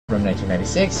from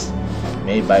 1996,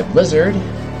 made by Blizzard,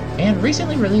 and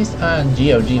recently released on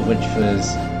GOG, which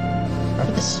was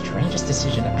probably the strangest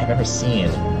decision I've ever seen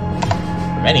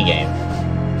from any game.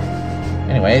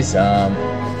 Anyways, we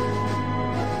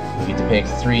get to pick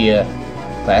 3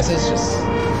 classes, just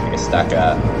like a stock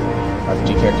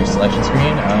RPG character selection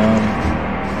screen.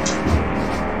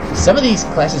 Some of these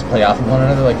classes play off of one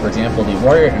another, like for example, the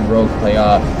Warrior and Rogue play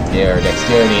off their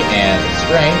dexterity and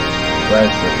strength,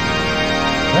 whereas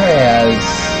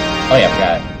oh yeah, I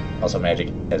forgot, also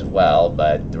magic as well,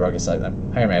 but the Rogue has slightly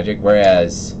higher magic,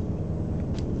 whereas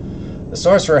the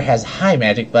Sorcerer has high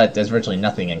magic, but does virtually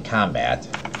nothing in combat.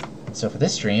 So for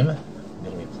this stream, I'm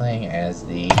going to be playing as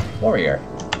the Warrior.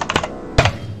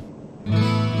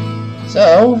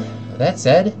 So, that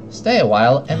said, stay a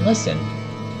while and listen.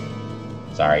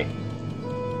 Sorry.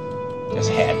 Just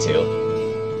had to.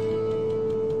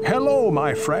 Hello,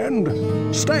 my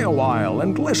friend. Stay a while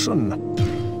and listen.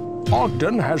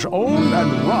 Ogden has owned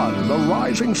and run the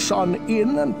Rising Sun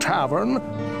Inn and Tavern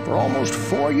for almost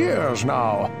 4 years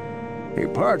now. He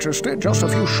purchased it just a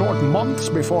few short months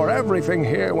before everything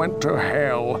here went to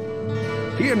hell.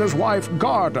 He and his wife,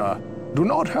 Garda, do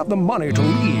not have the money to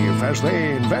leave as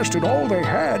they invested all they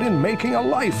had in making a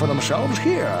life for themselves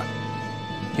here.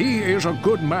 He is a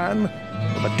good man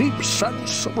with a deep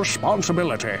sense of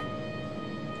responsibility.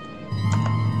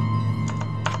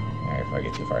 Alright, before I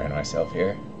get too far ahead of myself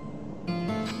here.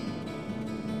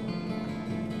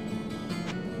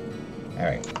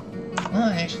 Alright. Well,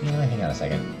 actually, you know what? Hang on a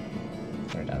second.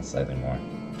 Turn it down slightly more.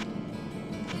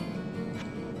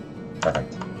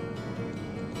 Perfect.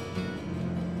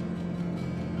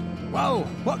 Well,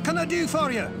 what can I do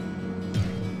for you?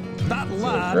 That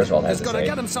lad is going to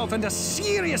get himself into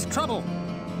serious trouble.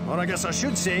 Or I guess I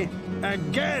should say,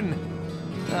 again.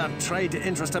 I've tried to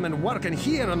interest him in working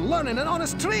here and learning an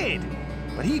honest trade,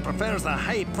 but he prefers the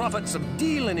high profits of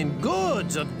dealing in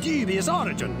goods of dubious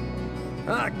origin.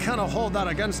 I cannot hold that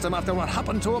against him after what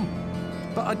happened to him,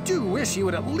 but I do wish he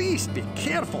would at least be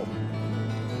careful.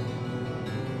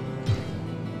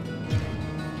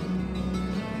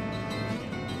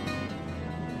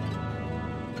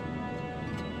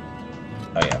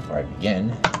 Oh yeah, before I begin,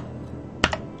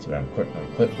 see what I'm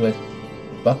equipped with.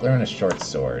 Buckler and a short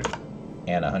sword.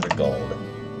 And 100 gold.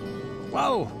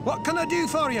 Well, what can I do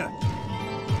for you?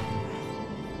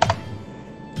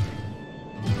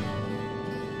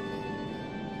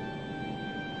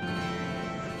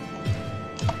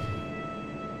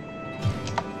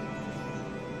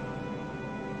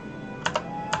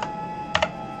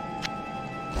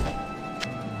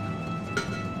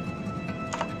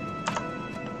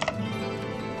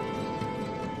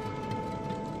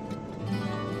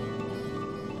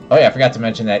 Oh yeah, I forgot to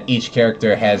mention that each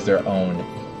character has their own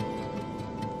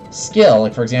skill.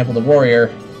 Like for example, the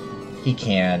Warrior, he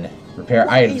can repair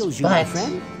items, but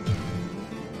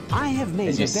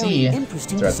as you see throughout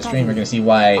the stream, you're going to see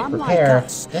why repair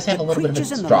does have a little bit of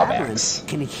its drawbacks.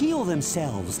 Can heal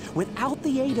themselves without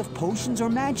the aid of potions or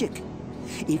magic.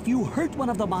 If you hurt one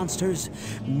of the monsters,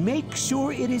 make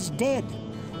sure it is dead,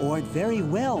 or it very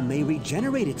well may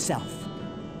regenerate itself.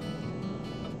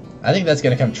 I think that's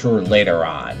going to come truer later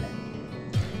on.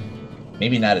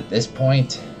 Maybe not at this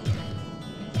point.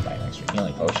 I'll buy an extra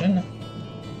healing potion.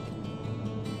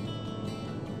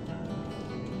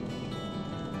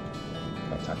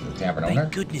 I'll talk to the tavern owner.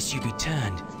 Thank goodness you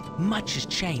returned. Much has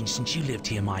changed since you lived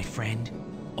here, my friend.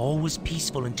 All was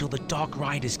peaceful until the Dark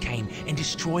Riders came and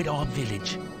destroyed our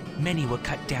village. Many were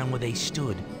cut down where they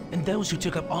stood, and those who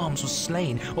took up arms were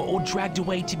slain or dragged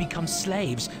away to become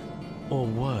slaves, or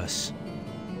worse.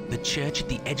 The church at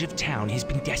the edge of town has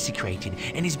been desecrated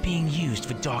and is being used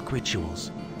for dark rituals.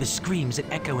 The screams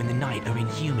that echo in the night are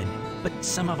inhuman, but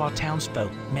some of our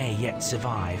townsfolk may yet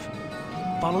survive.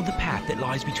 Follow the path that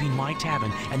lies between my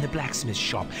tavern and the blacksmith's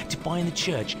shop to find the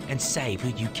church and save who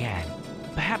you can.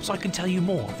 Perhaps I can tell you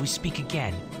more if we speak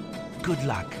again. Good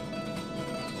luck.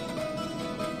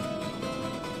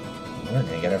 We're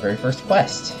gonna get our very first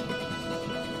quest.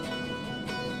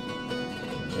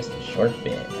 Just a short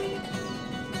bit.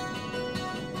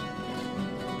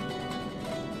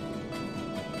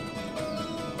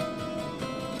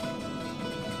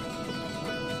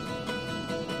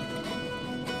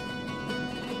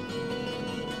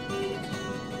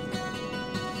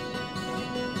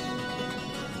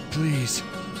 Please,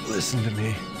 listen to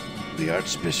me. The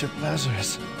Archbishop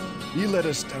Lazarus. He led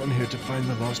us down here to find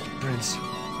the lost prince.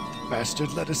 The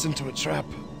bastard led us into a trap.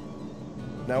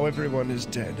 Now everyone is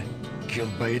dead,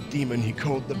 killed by a demon he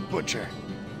called the Butcher.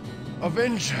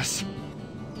 Avenge us!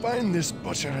 Find this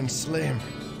Butcher and slay him,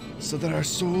 so that our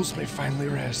souls may finally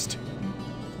rest.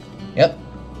 Yep.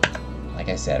 like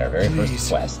I said, our very first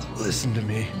quest. Listen to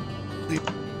me.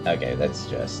 Okay, that's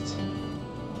just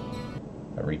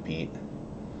a repeat.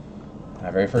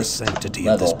 Our very first The sanctity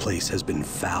level. of this place has been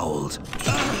fouled.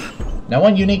 Now,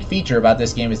 one unique feature about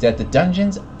this game is that the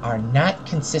dungeons are not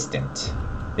consistent.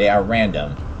 They are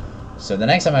random. So the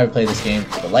next time I play this game,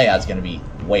 the layout's going to be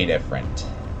way different.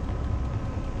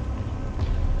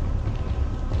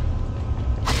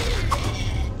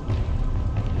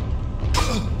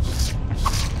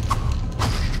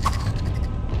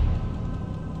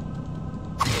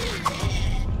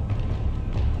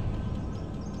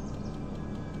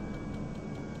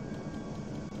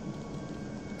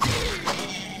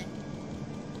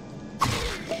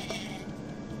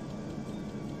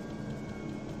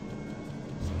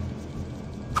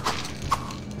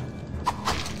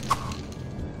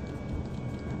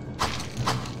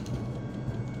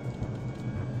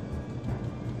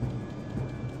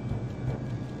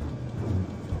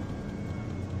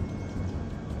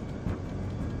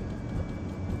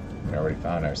 We already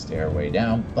found our stairway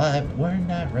down, but we're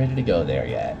not ready to go there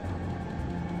yet.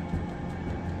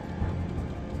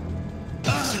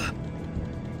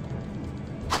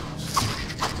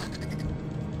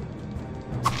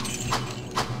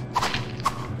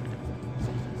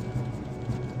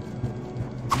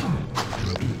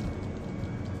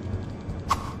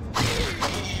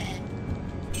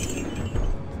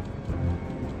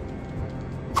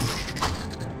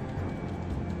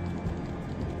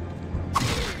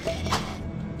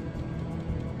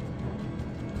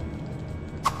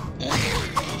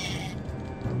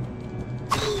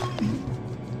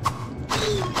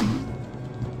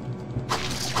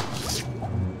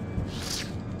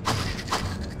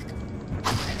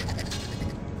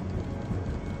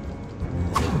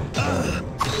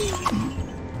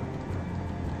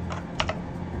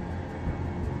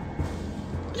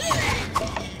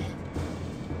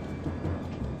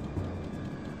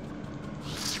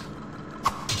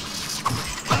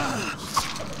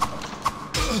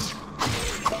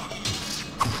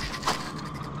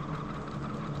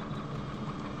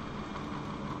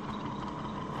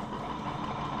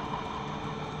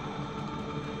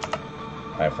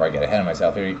 Before I get ahead of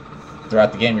myself here,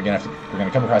 throughout the game you're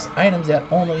gonna come across items that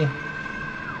only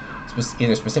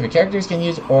either specific characters can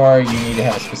use, or you need to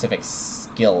have a specific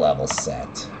skill level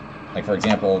set. Like for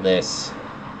example, this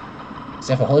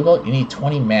except for Holy Bolt, you need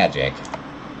 20 magic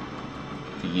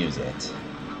to use it.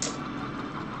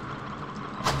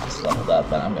 I'm just leveled up,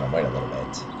 but I'm gonna wait a little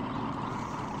bit.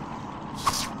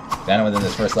 Then within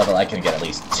this first level, I can get at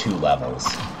least 2 levels.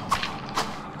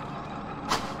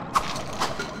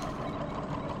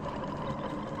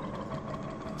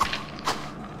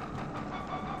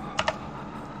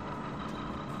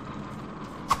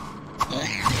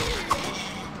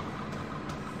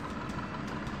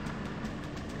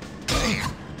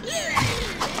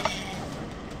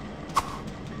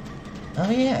 Oh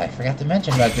yeah, I forgot to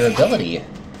mention about durability in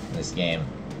this game.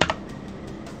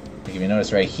 Like if you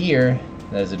notice right here,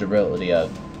 there's a durability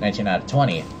of 19 out of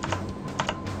 20.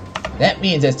 That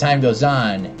means as time goes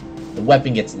on, the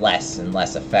weapon gets less and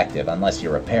less effective unless you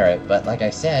repair it. But like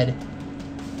I said,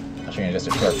 I'll show you in just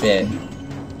a short bit,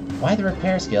 why the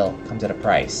repair skill comes at a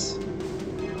price.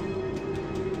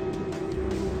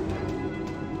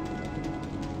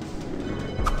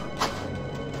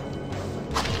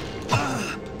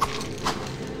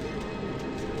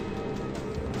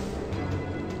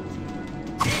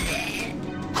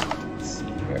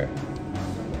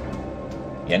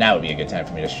 Yeah, now would be a good time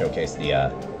for me to showcase the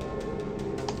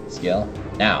skill.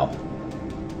 Now,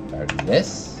 if I do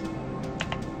this.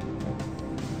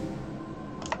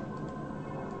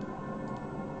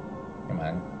 Come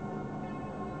on.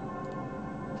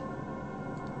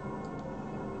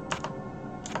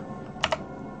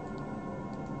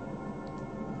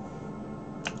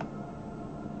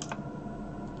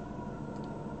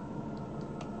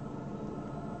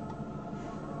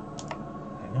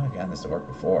 I know I've gotten this to work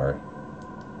before.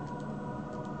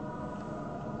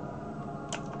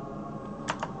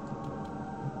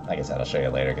 Like I said, I'll show you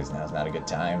later because now's not a good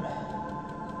time.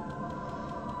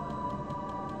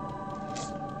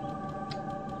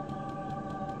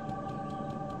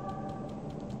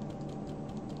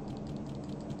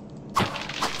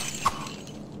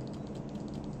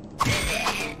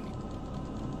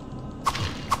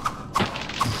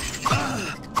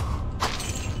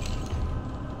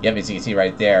 Yep, as you can see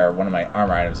right there, one of my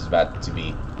armor items is about to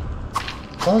be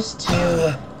close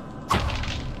to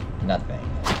nothing.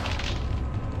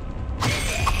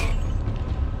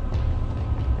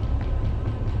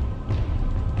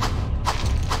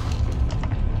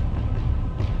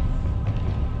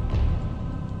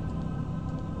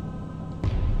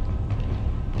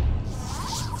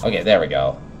 Okay, there we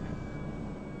go.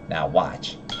 Now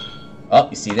watch. Oh,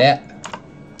 you see that?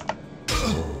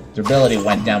 Durability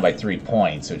went down by 3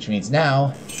 points, which means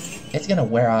now it's gonna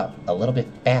wear out a little bit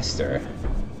faster.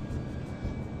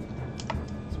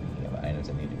 Speaking of items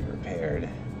that need to be repaired,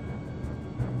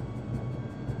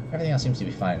 everything else seems to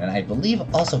be fine, and I believe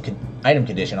also item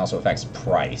condition also affects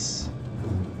price.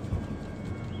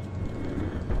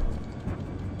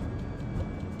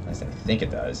 At least I think it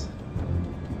does.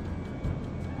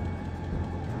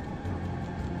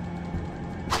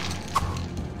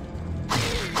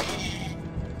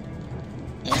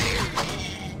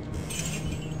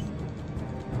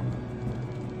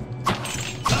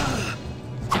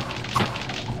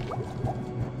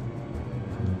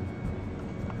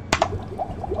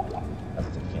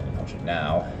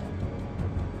 Now.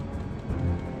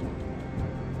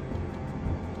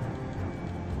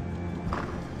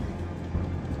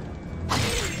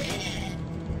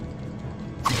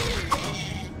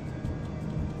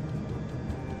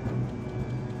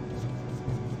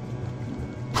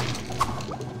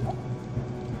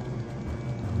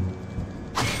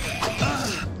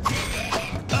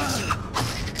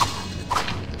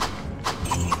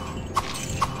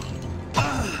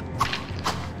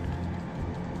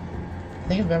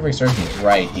 I think if memory serves me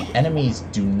right, the enemies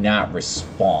do not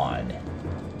respawn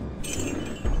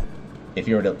if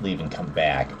you were to leave and come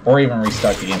back, or even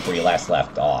restart the game where you last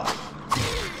left off.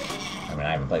 I mean,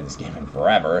 I haven't played this game in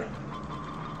forever.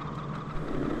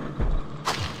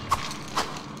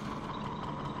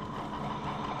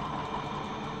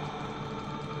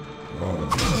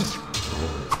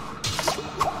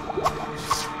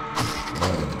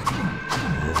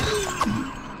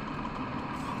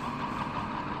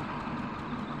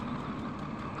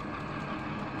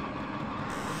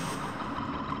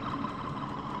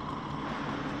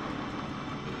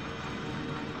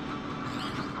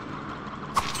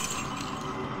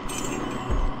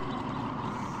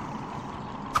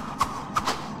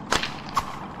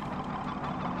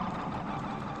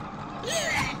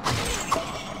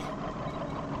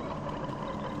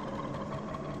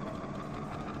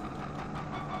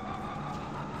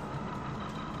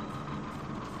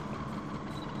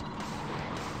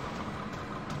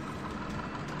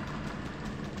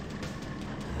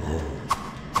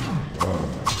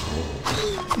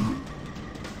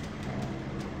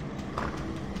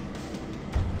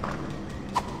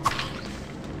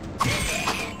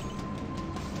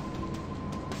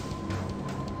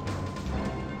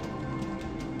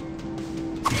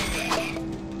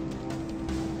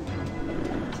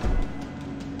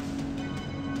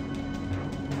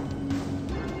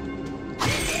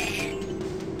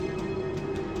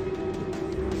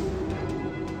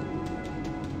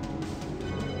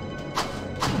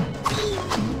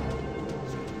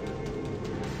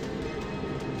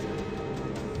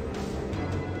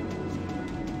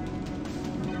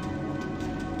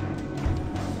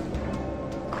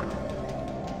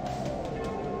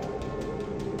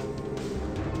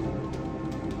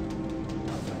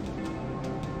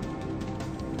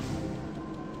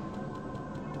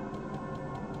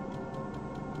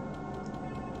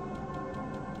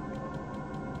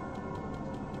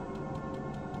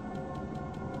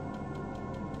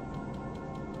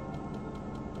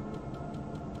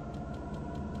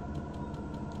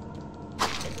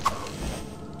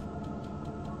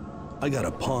 I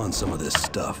gotta pawn some of this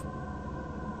stuff.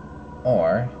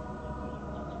 Or,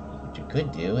 what you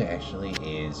could do, actually,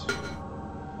 is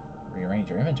rearrange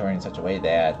your inventory in such a way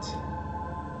that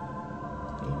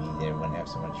maybe they wouldn't have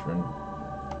so much room.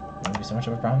 It wouldn't be so much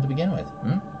of a problem to begin with.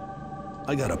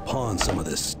 I gotta pawn some of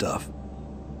this stuff.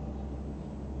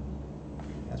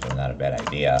 That's really not a bad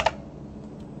idea.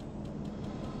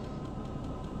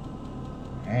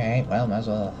 Alright, well, might as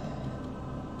well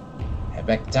head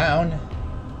back down.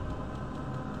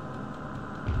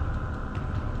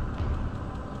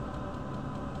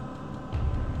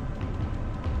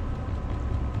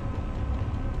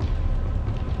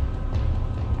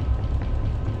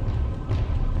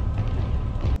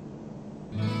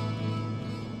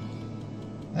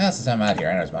 Since I'm out here,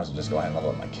 I might as well just go ahead and level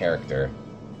up my character.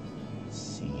 Let's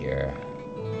see here.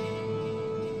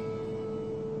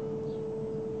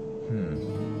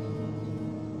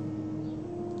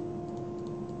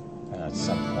 I know at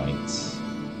some point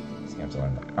he's going to have to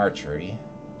learn the archery.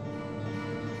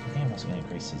 I think I'm also going to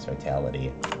increase his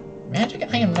vitality. Magic,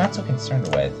 I am not so concerned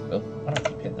with. Oh, why do I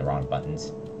keep hitting the wrong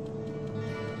buttons?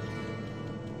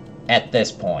 At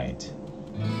this point.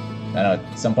 I know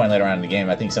at some point later on in the game,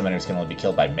 I think some enemies can only be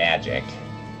killed by magic.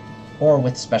 Or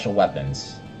with special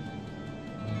weapons.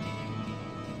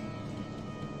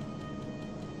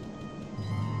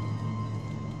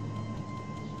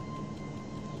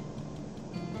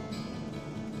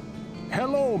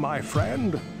 So, my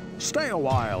friend, stay a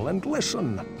while and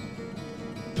listen.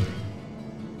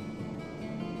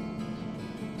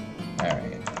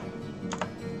 Alright.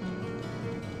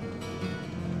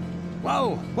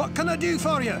 Well, what can I do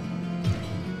for you?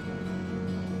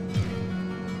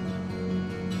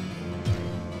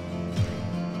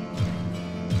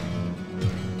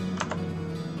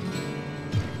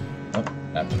 Oh,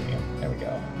 not premium. There we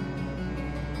go.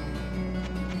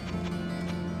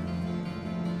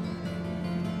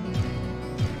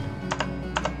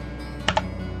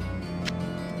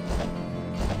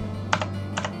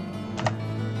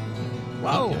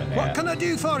 Well, what can I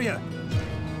do for you? I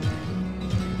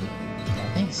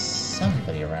think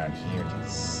somebody around here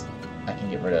I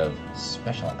can get rid of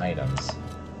special items.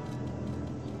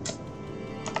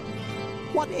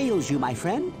 What ails you, my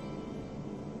friend?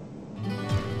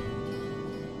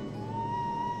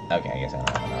 Okay, I guess I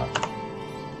don't have enough.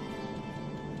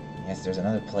 Yes, there's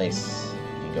another place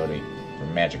you can go to for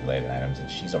magic-related items, and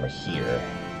she's over here.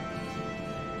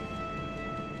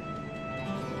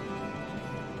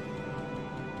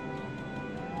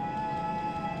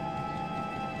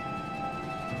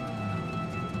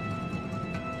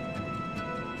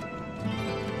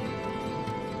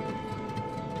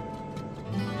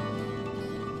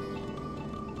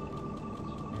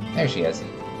 There she is.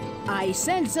 I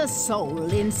sense a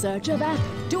soul in search of that.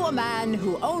 To a man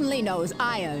who only knows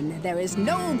iron, there is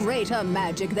no greater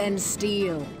magic than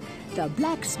steel. The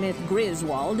blacksmith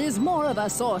Griswold is more of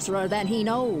a sorcerer than he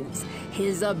knows.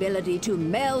 His ability to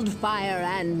meld fire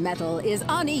and metal is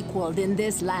unequaled in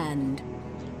this land.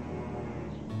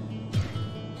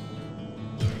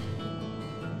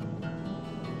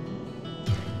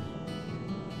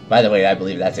 By the way, I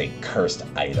believe that's a cursed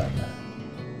item.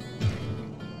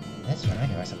 That's when I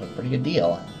got myself a pretty good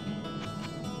deal.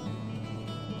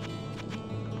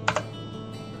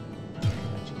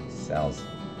 Sells.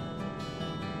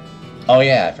 Oh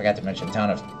yeah, I forgot to mention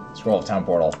Scroll of Town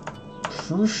Portal.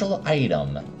 Crucial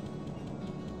item.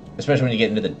 Especially when you get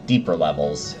into the deeper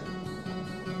levels.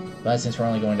 But since we're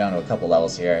only going down to a couple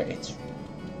levels here, it's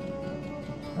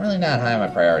really not high on my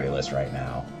priority list right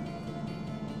now.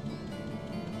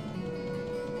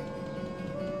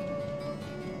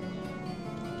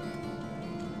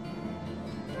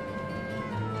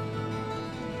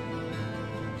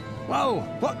 Well,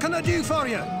 what can I do for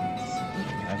you?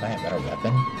 Can I buy a better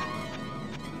weapon?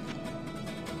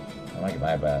 I can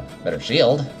buy a better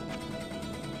shield.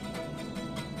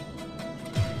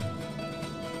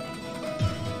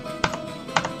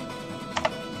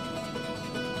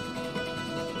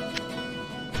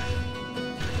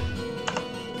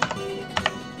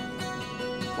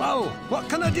 Well, what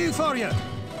can I do for you?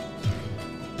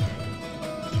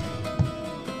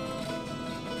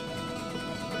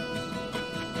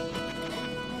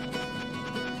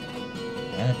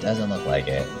 And it doesn't look like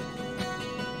it.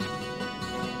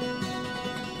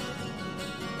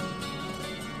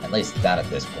 At least not at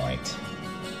this point.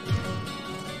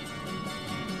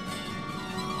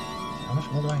 How much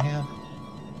gold do I have?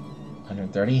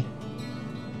 130?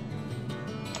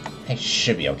 I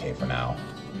should be okay for now.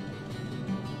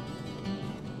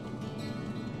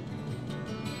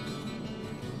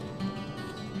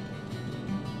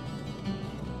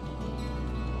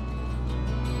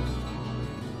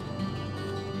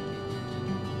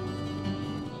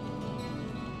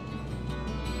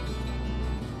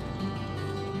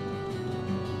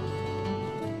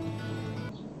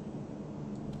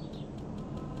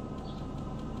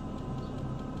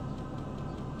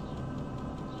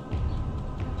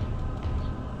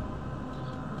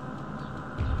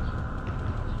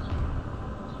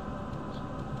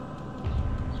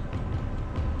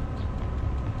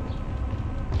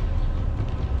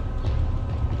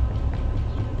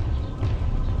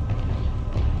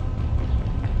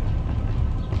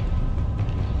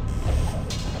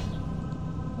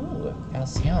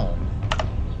 Calcium.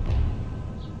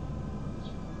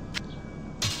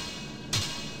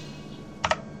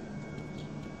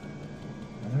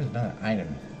 There's another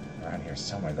item around here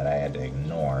somewhere that I had to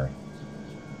ignore.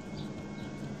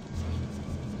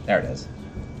 There it is.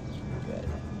 Good.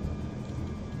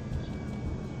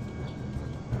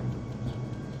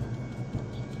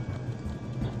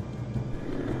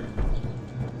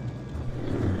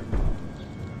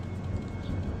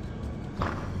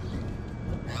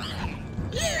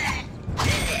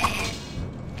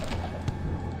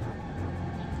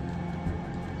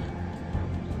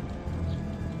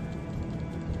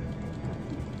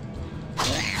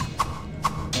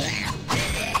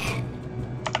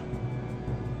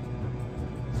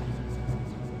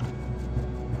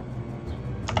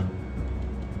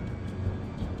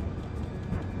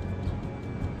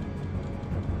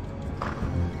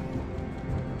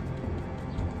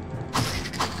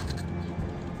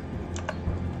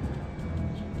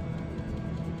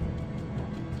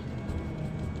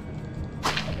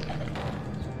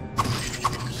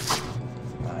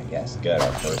 Looks good,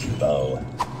 our first bow.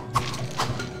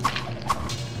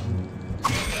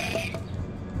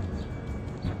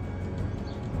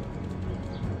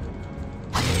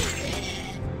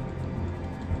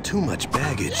 Too much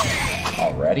baggage.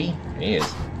 Already?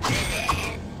 Jeez.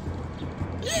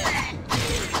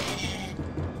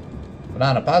 But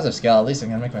on a positive scale, at least I'm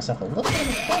gonna make myself a little bit of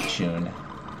a fortune.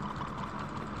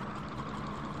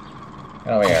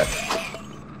 Get over here.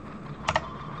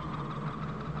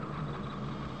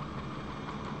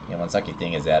 Yeah, one sucky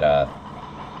thing is that,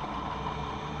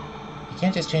 you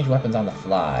can't just change weapons on the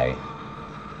fly.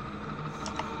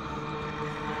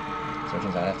 So which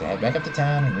means I'd have to head back up to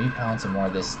town and repound some more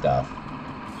of this stuff.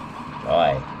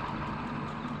 Boy.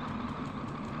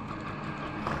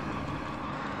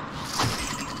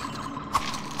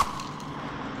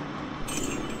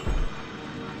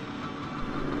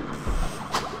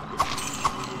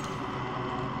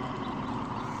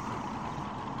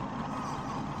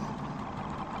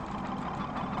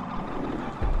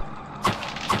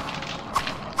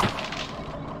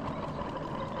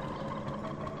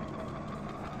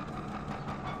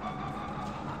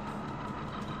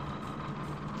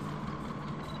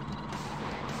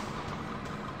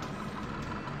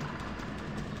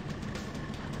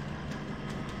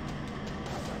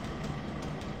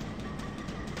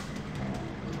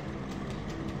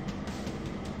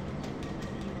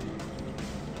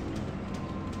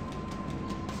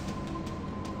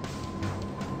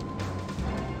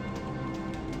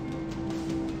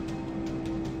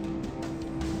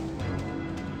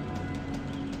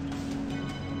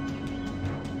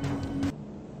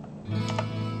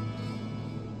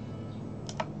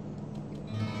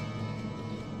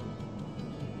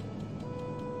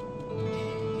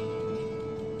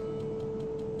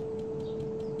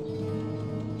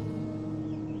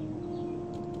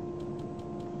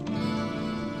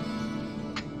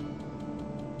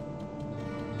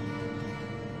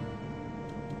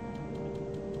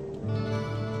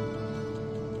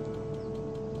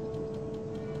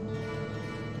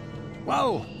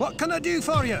 Well, what can I do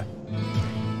for you?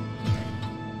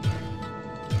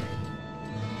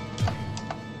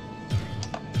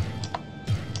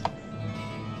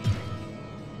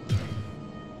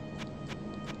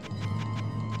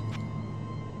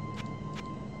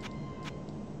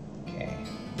 Okay.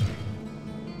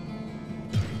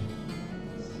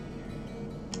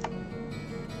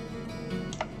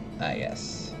 Ah,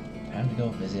 yes. Time to go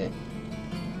visit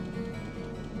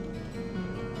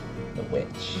the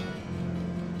witch.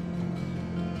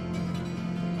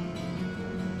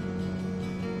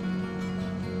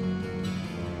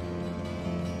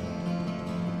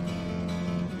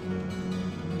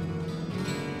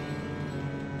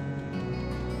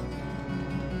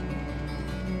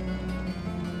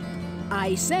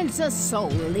 I sense a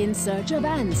soul in search of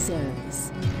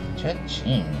answers.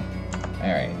 Cha-ching.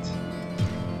 Alright.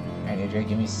 Alright, Adria,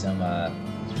 give me some,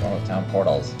 scroll of town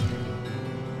portals.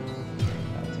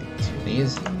 I'll take 2 of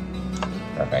these.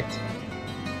 Perfect.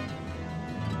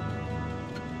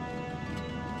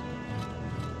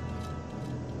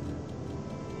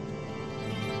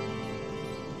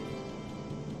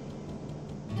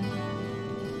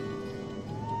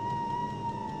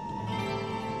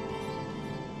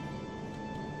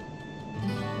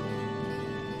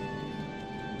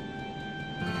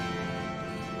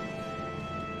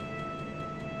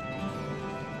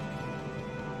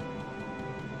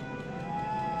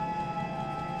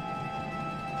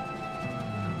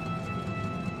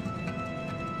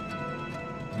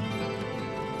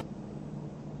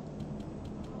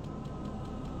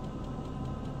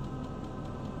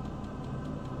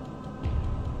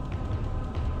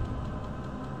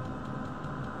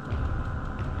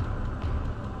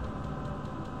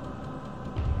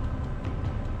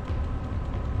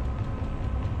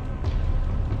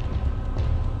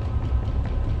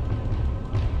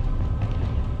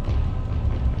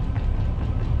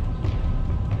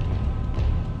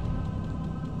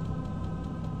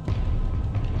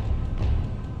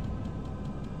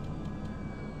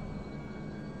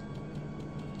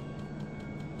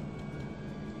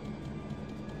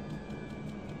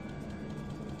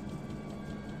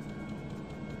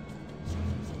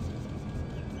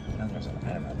 There's an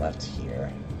item I left here.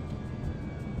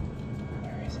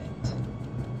 Where is it?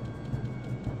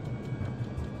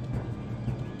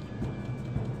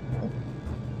 Oh,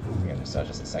 I just saw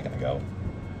just a second ago.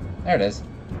 There it is.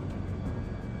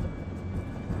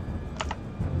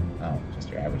 Oh, just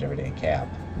your average everyday cap.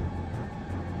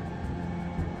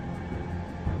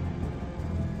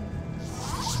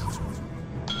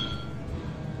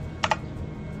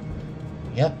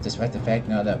 Yep, despite the fact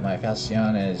now that my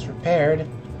Falchion is repaired,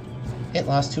 It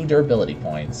lost 2 durability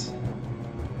points.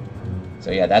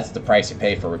 So yeah, that's the price you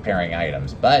pay for repairing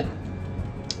items. But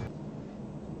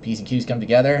P's and Q's come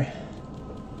together.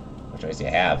 What choice do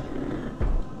you have?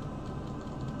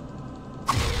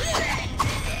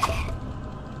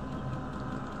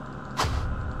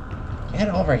 Get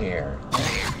over here.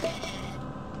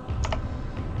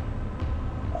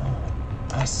 Oh,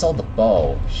 I sold the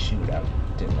bow. Shoot, I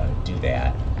didn't want to do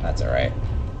that. That's alright.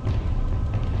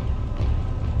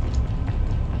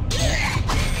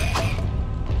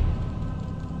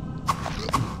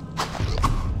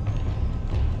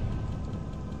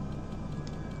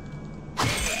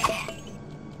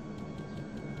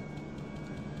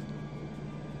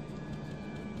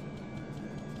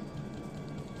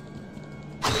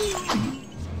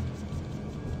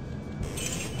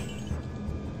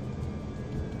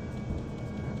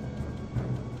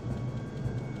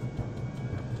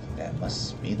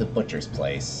 Must be the butcher's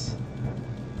place.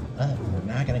 But we're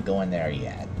not gonna go in there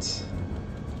yet.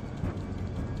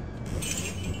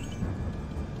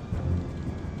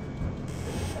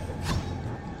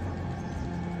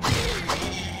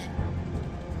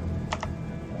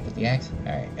 Can I get the axe?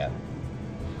 Alright, yeah.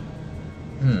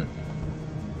 I'm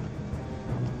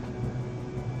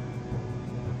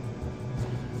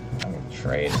gonna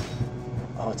trade.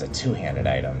 Oh, it's a two-handed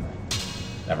item.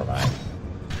 Never mind.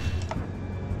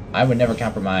 I would never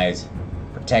compromise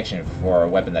protection for a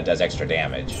weapon that does extra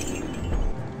damage.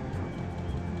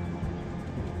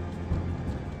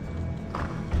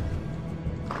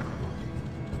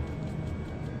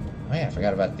 Oh yeah, I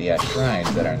forgot about the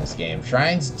shrines that are in this game.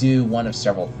 Shrines do one of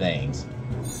several things.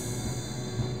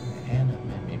 And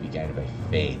may be guided by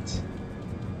fate.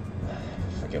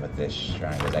 I forget what this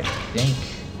shrine does. I think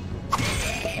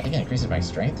it increases my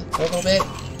strength a little bit?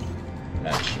 I'm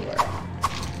not sure.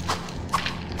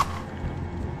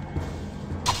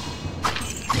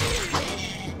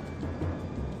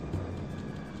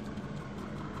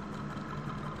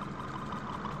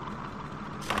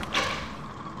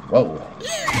 Whoa.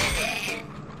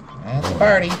 That's a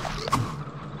party.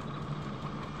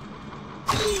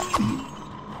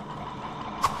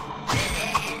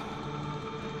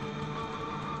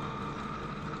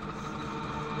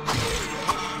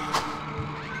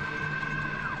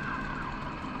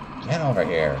 Get over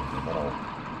here, you little...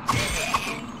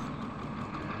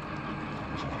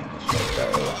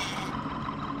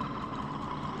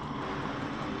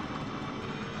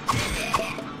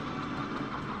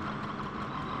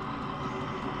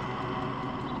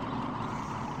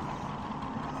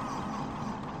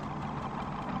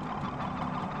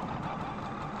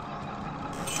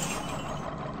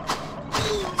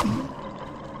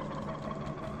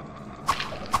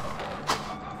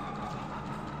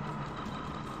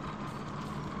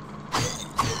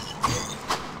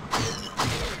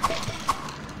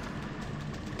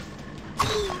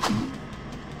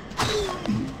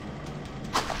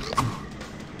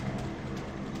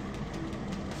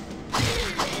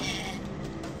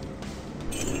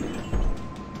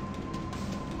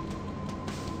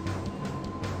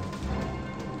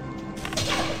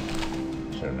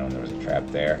 Should have known there was a trap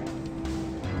there.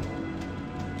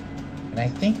 And I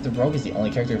think the rogue is the only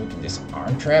character who can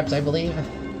disarm traps, I believe.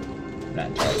 I'm not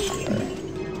entirely sure.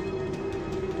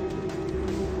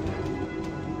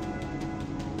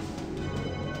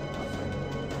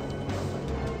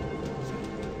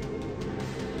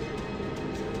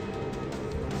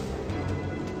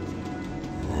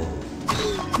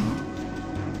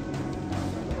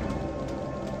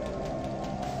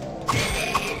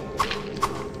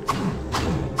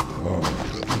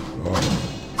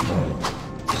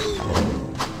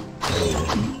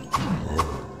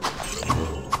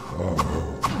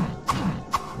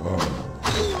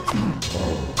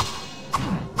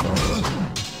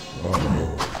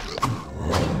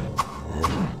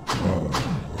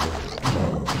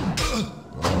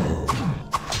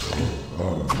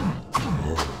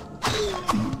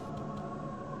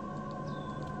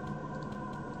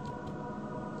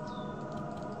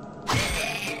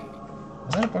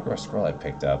 Was that a book or a scroll I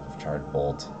picked up of Charred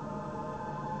Bolt?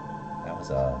 That was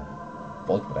a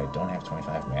book, but I don't have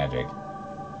 25 magic.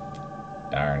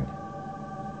 Darn.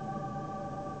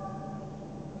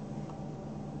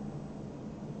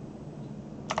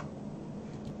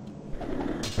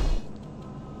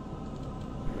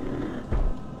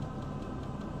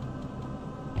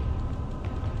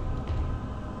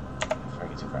 Before I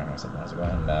get too far into myself, I might as well go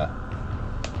ahead and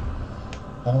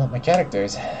level up my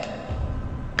characters.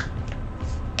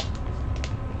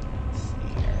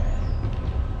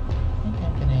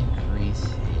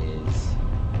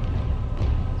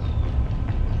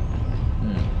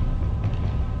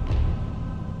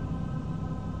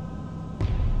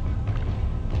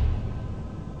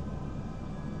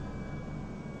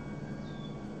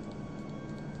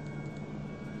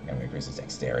 increases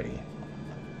dexterity.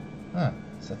 Huh.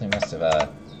 Something must have,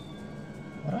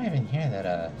 what do I have in here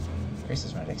that,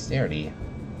 increases my dexterity?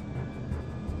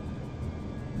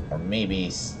 Or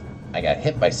maybe I got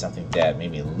hit by something that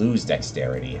made me lose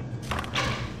dexterity.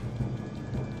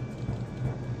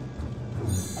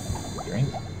 Drink.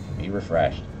 Be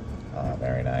refreshed. Oh,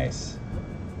 very nice.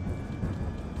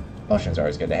 Potions are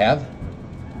always good to have.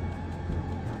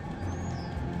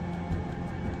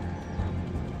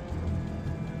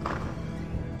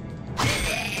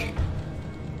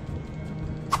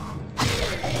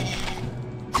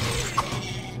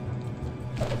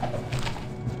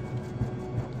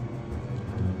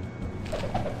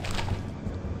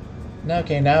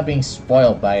 Okay, now being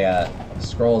spoiled by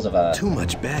scrolls of Too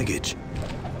much baggage.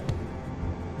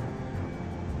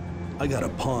 I gotta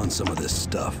pawn some of this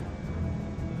stuff.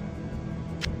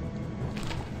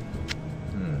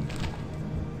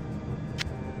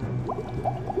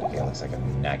 Okay, looks like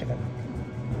I'm not gonna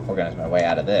organize my way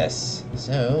out of this.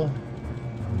 So,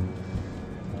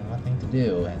 one thing to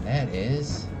do, and that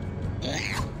is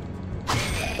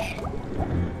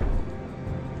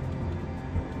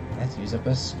let's use up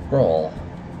a scroll.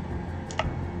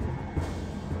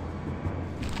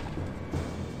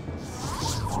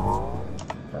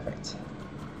 Perfect.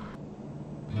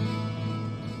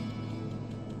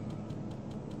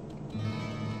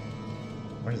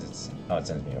 Where does it? Oh, it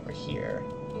sends me over here.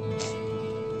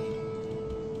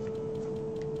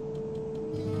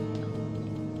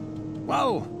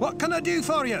 Whoa! What can I do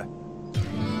for you?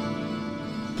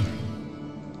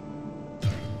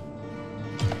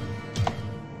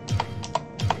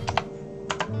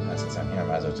 Since I'm here, I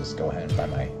might as well just go ahead and buy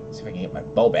my. See if I can get my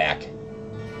bow back.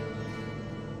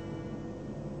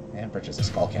 And purchase a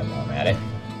skull cap while I'm at it.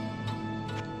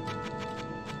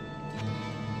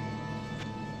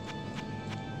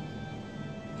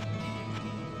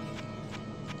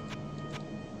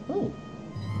 Ooh.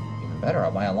 Even better,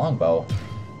 I'll buy a longbow.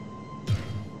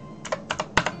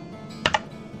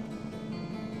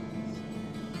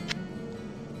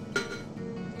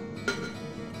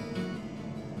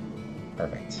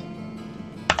 Perfect.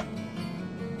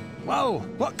 Whoa!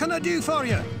 What can I do for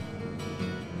you?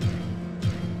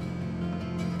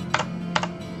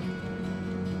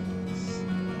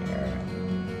 Here.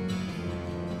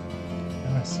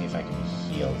 I want to see if I can be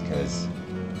healed, because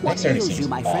What dexterity ails seems you,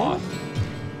 my off. friend?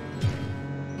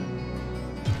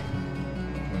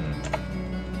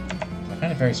 I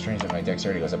find it very strange that my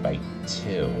dexterity goes up by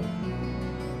 2.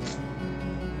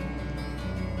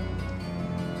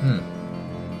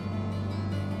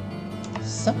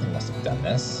 Something must have done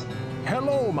this.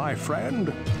 Hello, my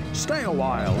friend. Stay a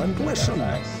while and listen.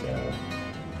 So,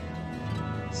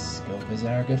 let's go visit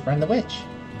our good friend the witch.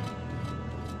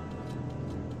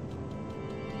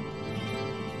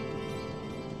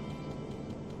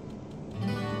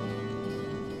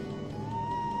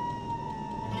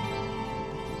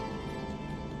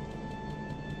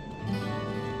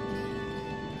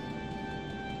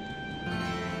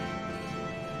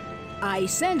 I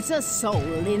sense a soul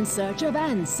in search of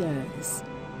answers.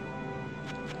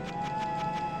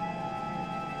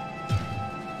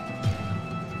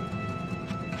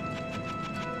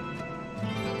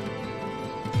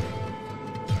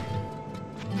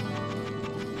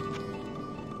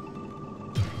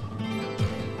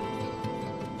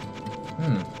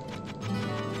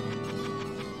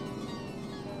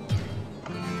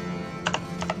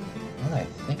 Now that I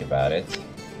think about it,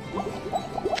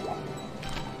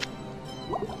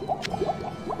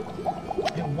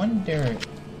 I wonder.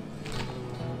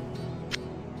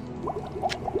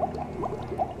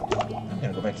 I'm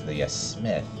gonna go back to the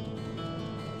smith.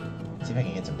 See if I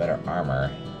can get some better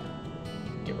armor.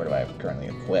 Get rid of what I have currently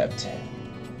equipped.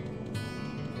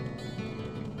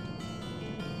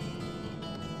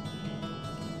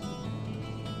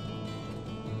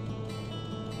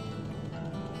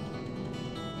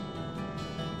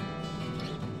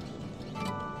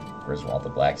 Griswold the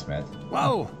blacksmith.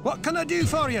 Whoa! What can I do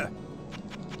for you?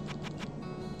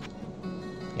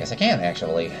 Yes, I can,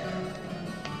 actually.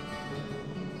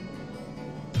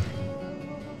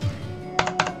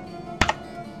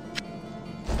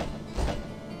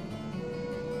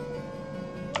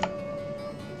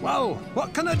 Whoa!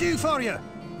 What can I do for you?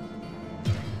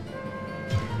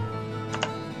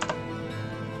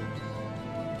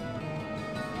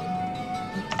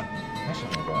 Actually,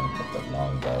 I'm gonna go and put the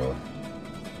longbow.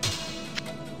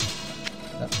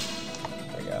 Oh,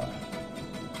 there we go.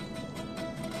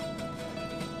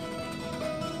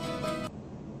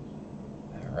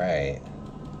 Alright.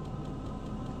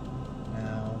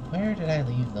 Now, where did I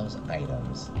leave those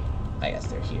items? I guess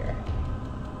they're here.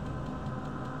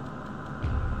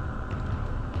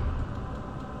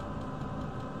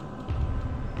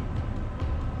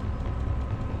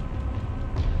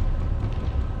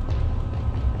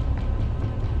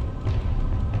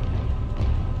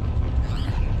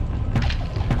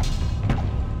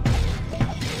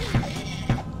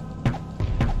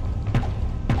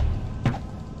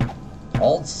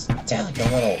 Hold still, you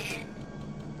little...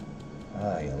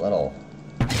 Oh, you little...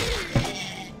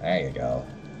 There you go.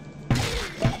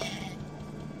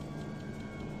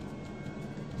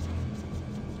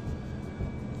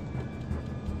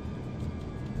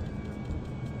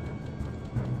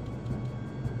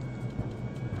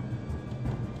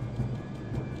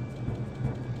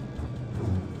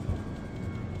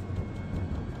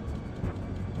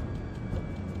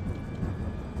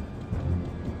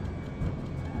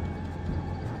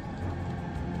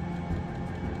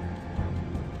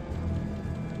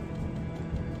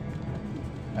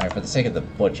 Alright, for the sake of the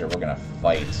butcher, we're gonna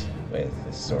fight with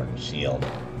his sword and shield.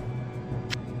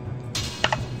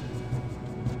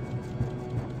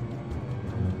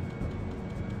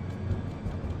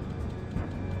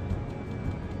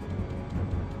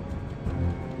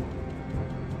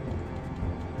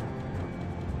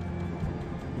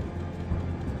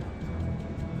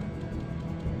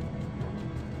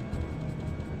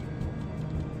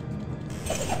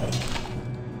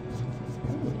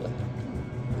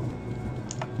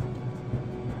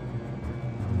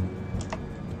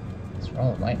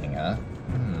 Oh, lightning, huh?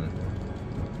 I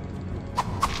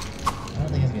don't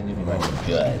think it's gonna do me much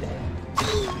good.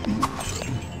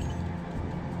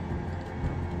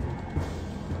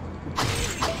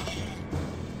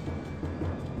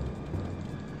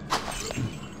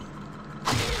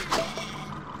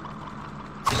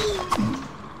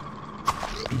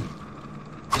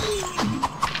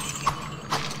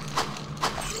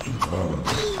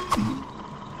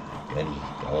 Goody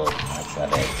gold, that's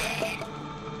of it.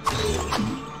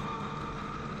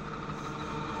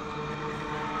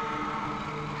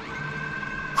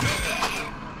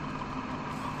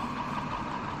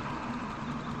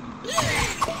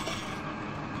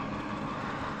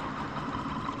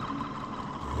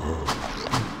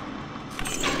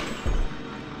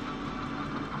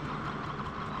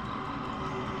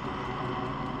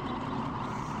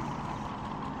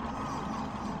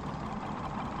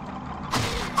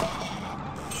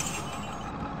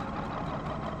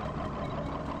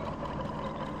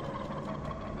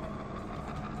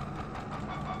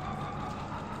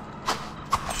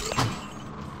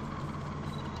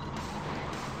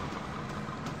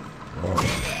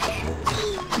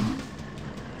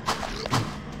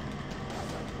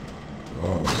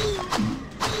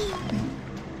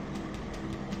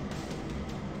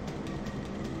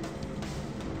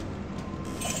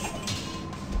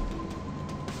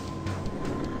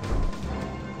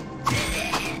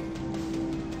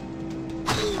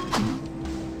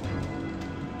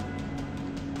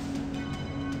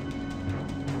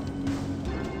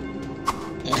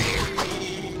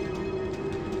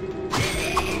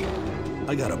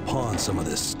 I gotta pawn some of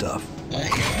this stuff.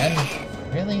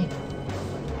 And really?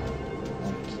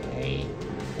 Okay.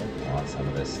 I want some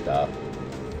of this stuff.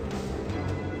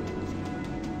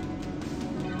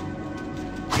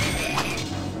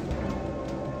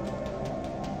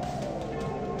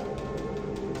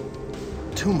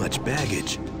 Too much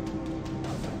baggage.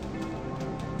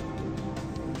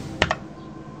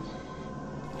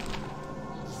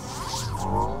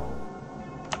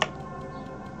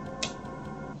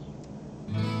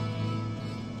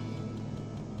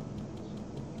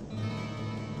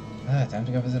 Time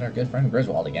to go visit our good friend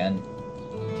Griswold again.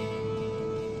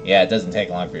 Yeah, it doesn't take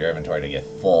long for your inventory to get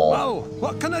full. Well,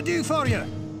 what can I do for you?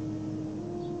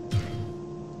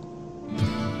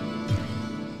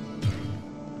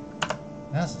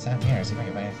 Now since I'm here, see if I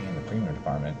can buy anything in the premium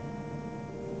department.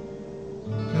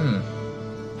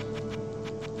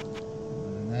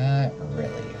 Not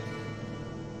really.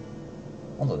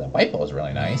 Although that white bow is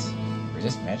really nice.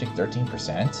 Resist magic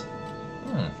 13%.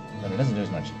 But it doesn't do as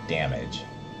much damage.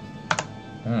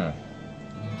 Let's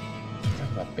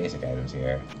talk about basic items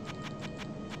here.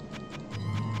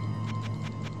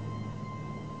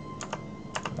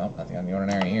 Nope, nothing on the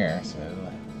ordinary here, so...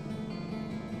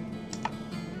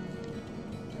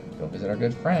 go visit our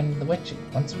good friend, the witch,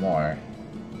 once more.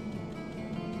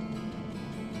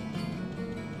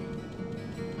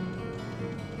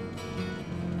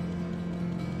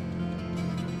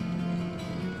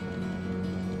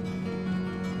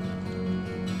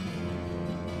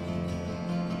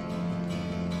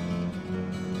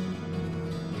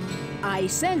 I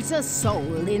sense a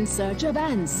soul in search of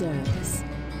answers.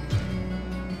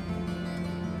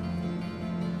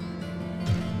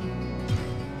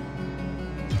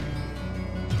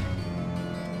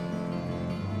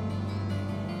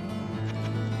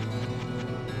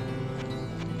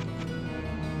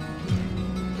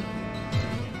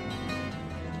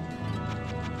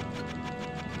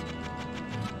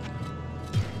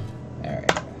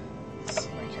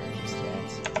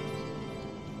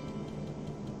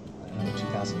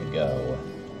 1,000 to go.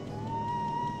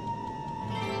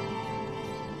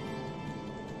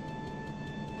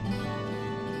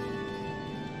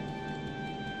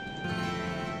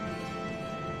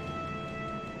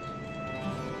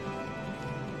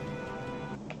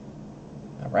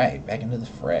 Alright, back into the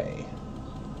fray.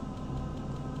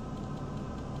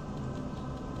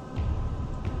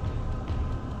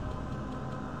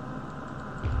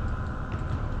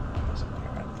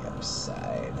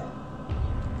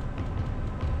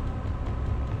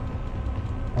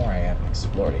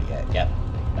 Explored it yet. Yep,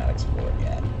 not explored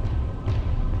yet.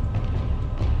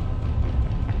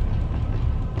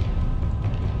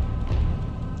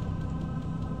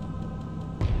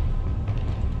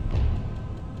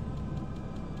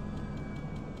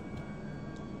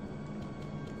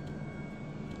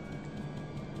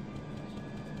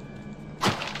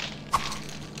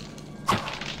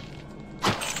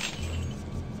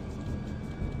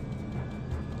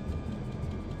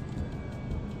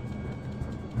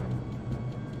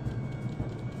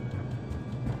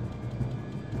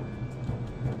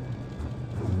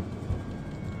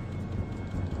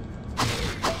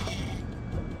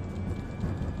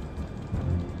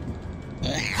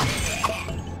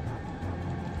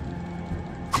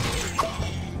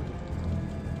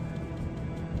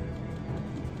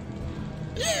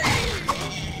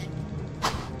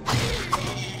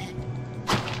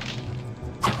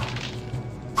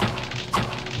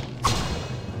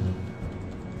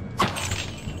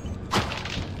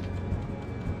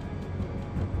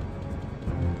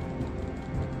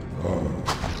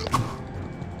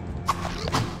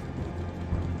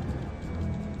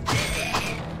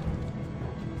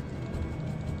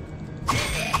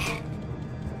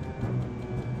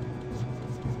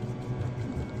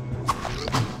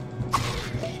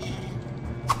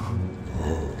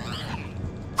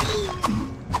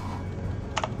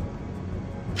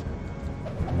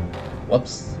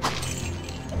 Whoops.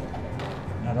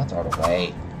 No, don't throw it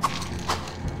away.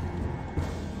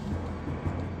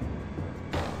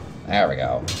 There we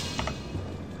go.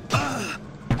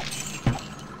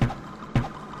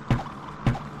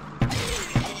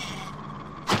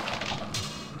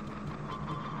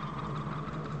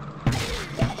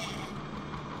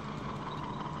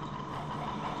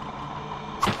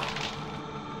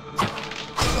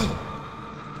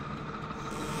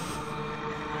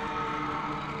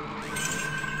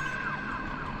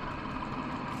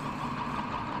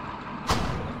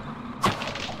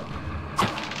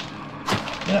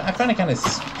 You know, I find it kind of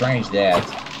strange that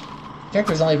the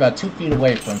character's only about 2 feet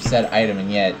away from said item,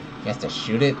 and yet he has to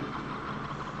shoot it.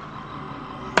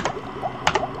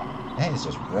 That is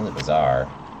just really bizarre.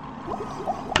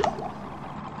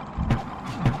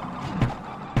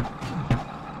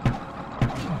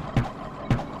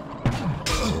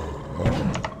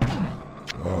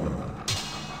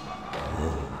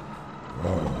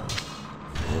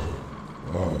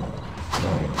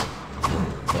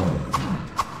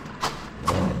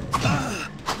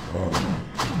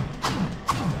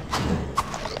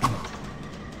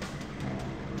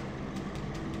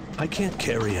 I can't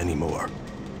carry anymore.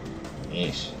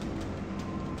 Yeesh.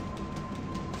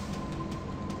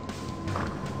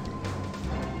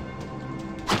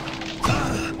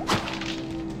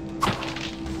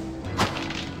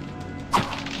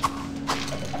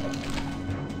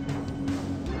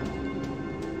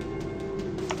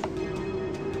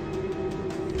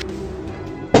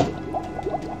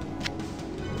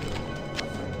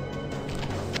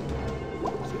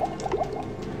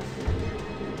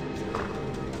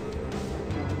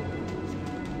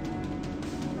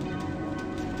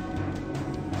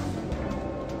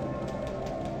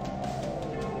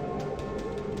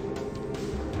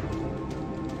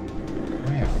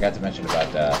 Forgot to mention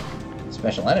about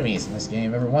special enemies in this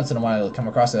game. Every once in a while you'll come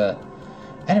across a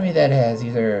enemy that has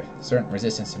either certain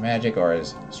resistance to magic or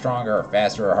is stronger or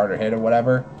faster or harder hit or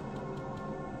whatever.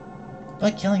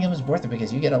 But killing him is worth it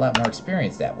because you get a lot more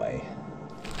experience that way.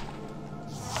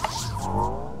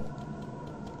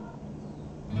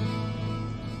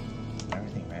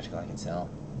 Everything magical I can sell?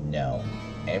 No.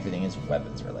 Everything is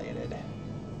weapons related.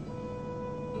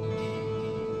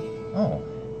 Oh.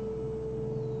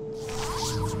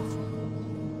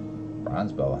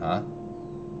 Bronze bow, huh?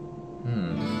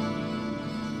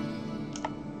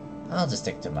 I'll just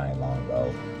stick to my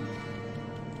longbow.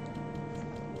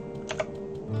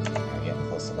 I'm getting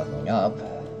close to leveling up.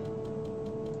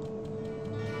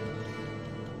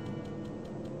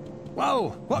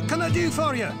 Well, what can I do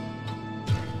for you?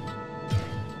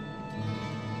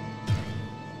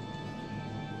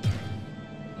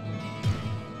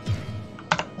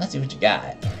 Let's see what you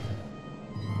got.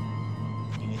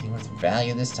 Anything worth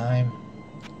value this time?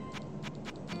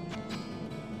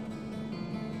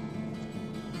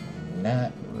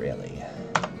 not really.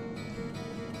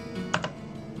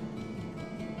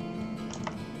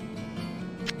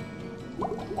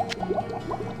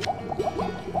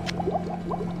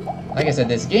 Like I said,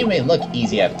 this game may look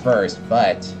easy at first,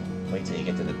 but wait till you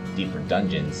get to the deeper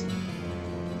dungeons.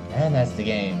 And that's the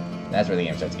game. That's where the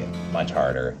game starts to get much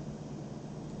harder.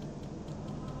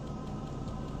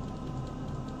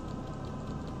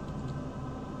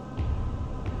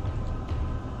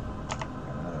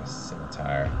 Another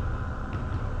scimitar.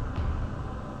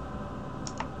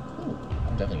 Ooh,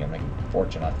 I'm definitely gonna make a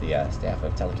fortune off the staff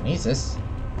of telekinesis.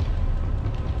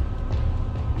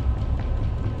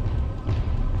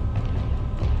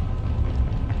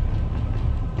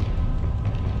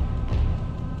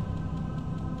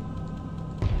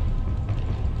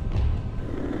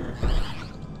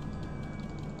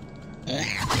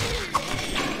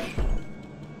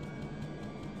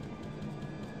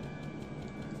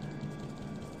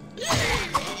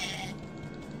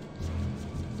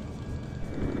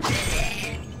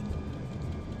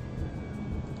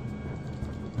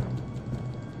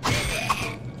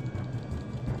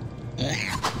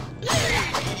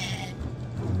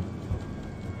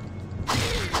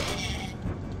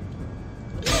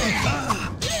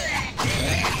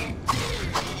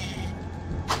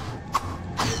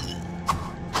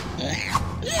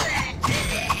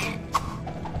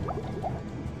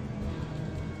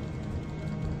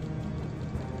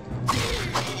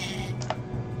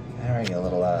 Alright, you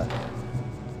little,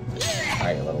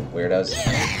 alright, you little weirdos.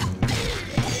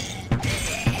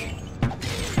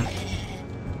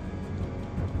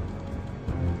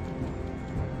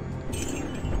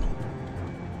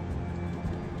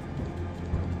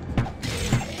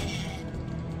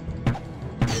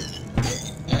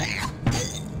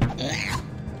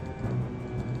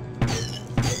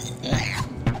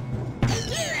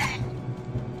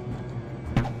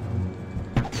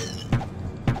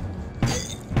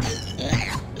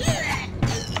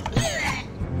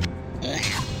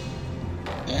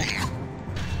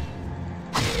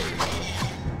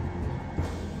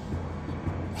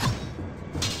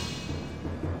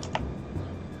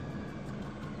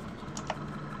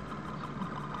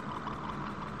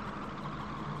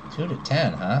 Two to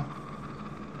 10, huh?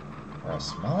 For a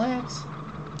small axe?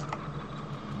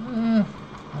 I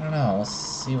don't know. We'll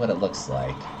see what it looks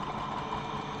like.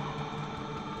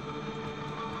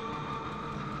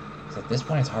 So at this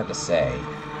point, it's hard to say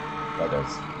whether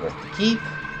it's worth the keep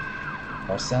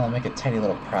or sell and make a tiny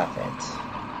little profit.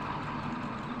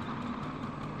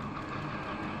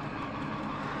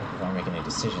 Before I make any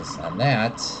decisions on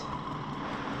that,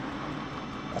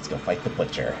 let's go fight the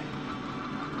butcher.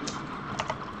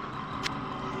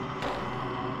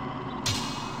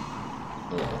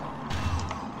 Never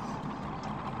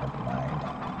mind.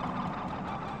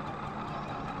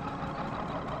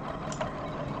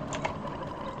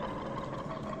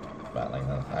 About like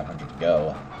another 500 to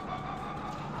go.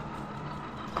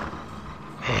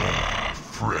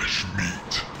 Fresh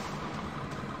meat.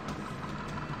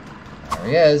 There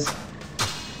he is.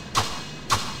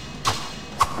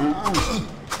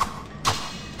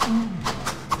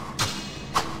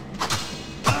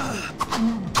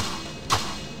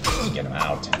 Get him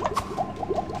out.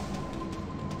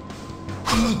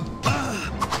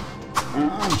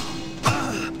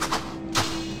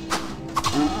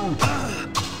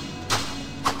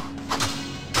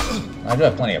 I do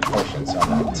have plenty of potions, so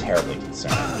I'm not terribly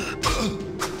concerned.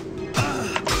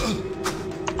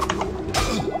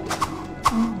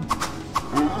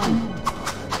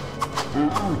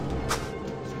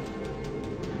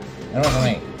 I don't know how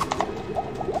many.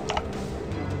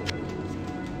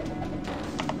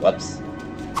 Whoops.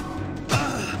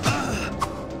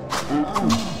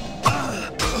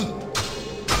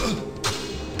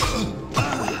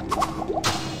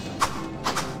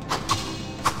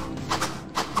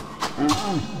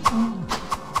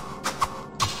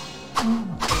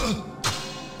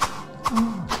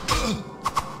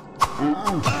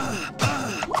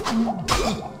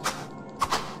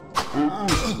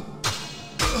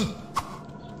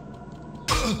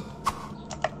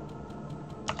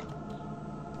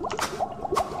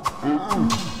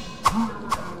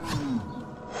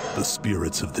 The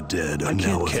spirits of the dead are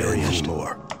now carry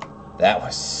anymore. That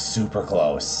was super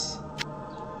close.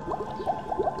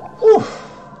 Whew.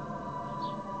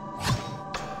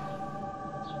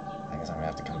 I guess I'm gonna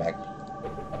have to come back.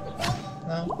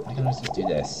 No, I can just do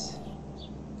this.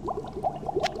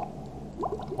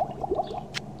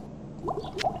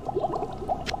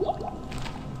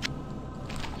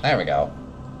 There we go.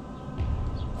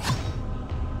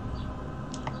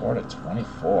 4 to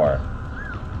 24.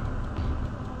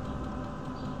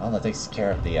 Well, that takes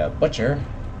care of the butcher.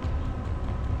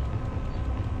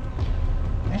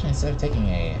 instead of taking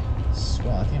a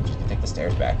scroll, I think I'm just gonna take the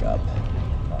stairs back up.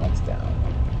 Oh, that's down.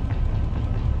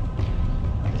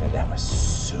 Okay, that was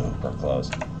super close.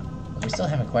 But we still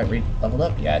haven't quite leveled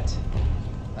up yet.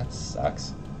 That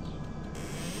sucks.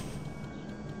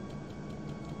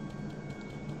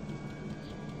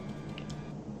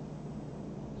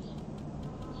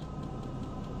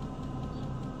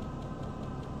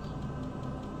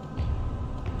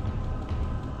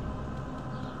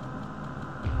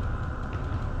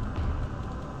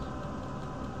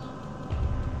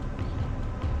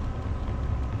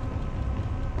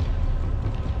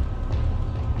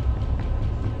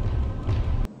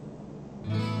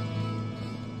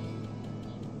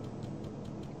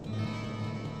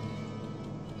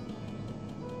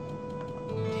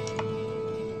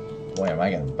 Boy, am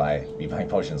I gonna be buying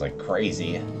potions like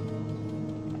crazy.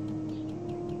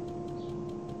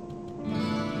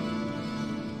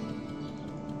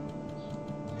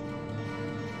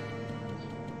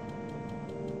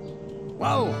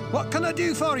 Well, what can I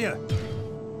do for you?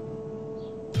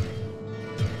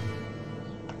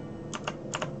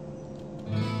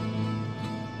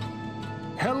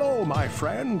 Hello, my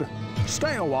friend.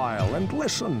 Stay a while and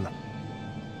listen.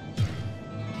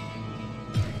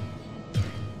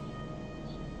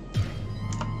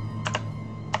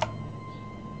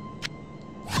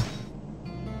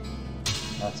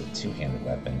 That's a two-handed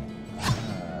weapon.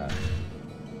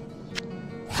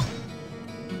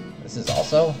 This is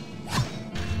also?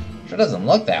 Sure doesn't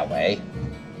look that way.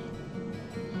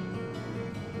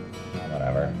 Oh,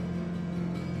 whatever.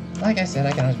 Like I said,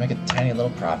 I can always make a tiny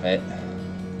little profit.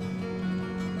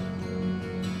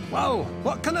 Well,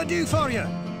 what can I do for you?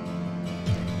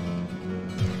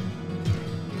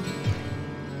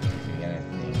 See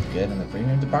anything good in the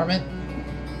premium department?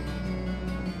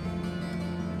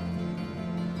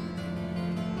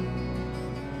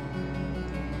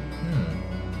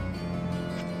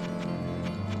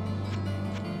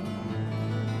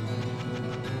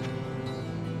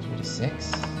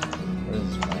 Six? What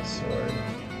is my sword?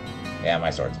 Yeah, my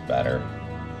sword's better.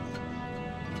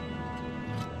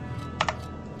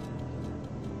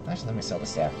 Actually, let me sell the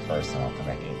staff first, and I'll come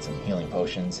back and get some healing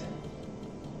potions.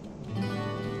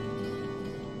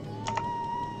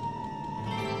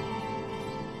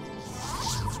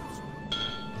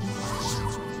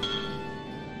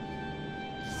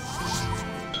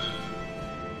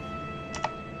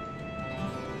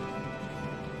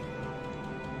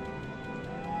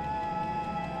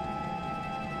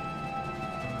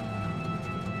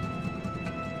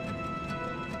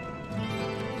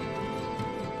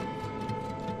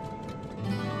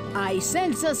 I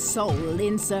sense a soul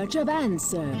in search of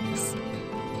answers.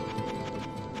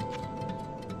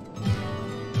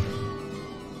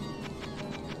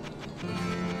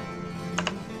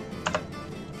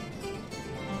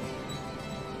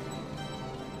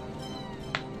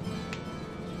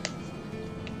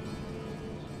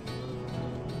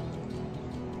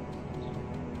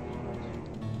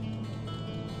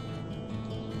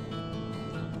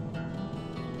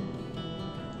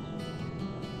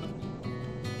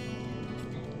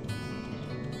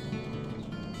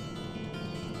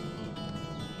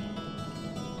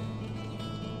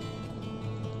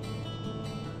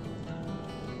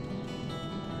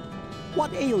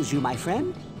 What ails you, my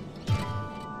friend? I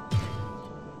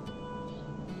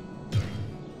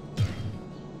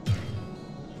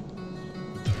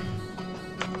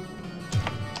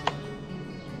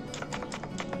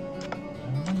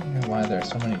wonder why there are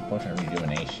so many potion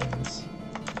rejuvenations.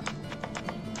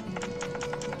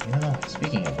 You know,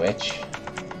 speaking of which,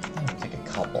 I'm gonna take a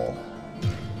couple.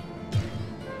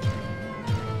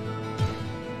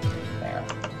 There.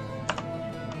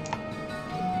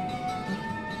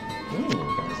 Ooh,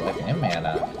 got his life and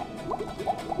mana.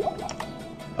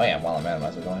 Oh yeah, while I'm at it, I might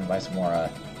as well go and buy some more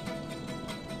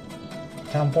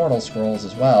town portal scrolls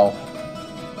as well.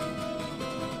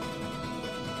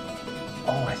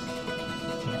 Oh, I think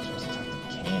I'm supposed to talk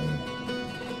to Kane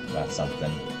about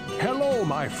something. Hello,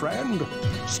 my friend.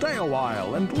 Stay a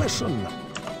while and listen.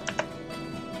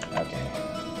 Okay.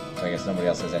 So I guess nobody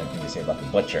else has anything to say about the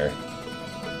butcher.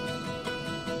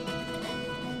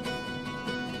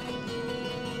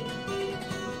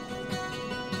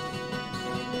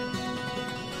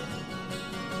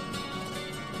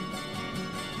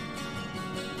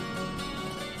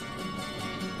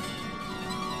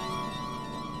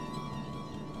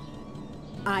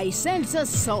 I sense a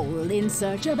soul in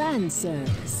search of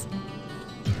answers.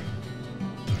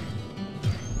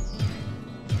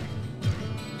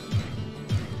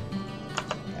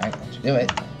 Alright, that should do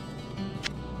it.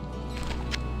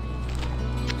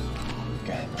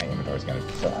 God, my inventory's gonna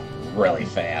fill up really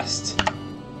fast.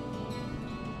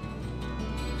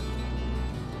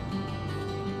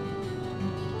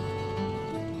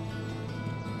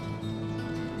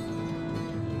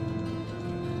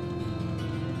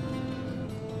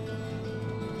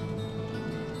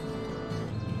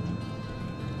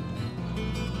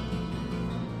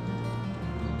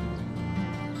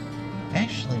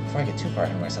 before I get too far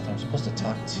ahead of myself, I'm supposed to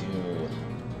talk to...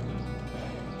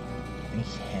 I think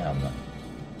him.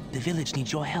 The village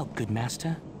needs your help, good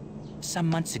master. Some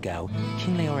months ago,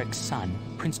 King Leoric's son,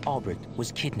 Prince Albert,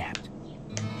 was kidnapped.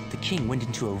 The king went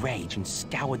into a rage and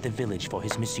scoured the village for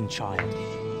his missing child.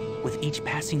 With each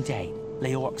passing day,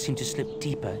 Leoric seemed to slip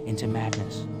deeper into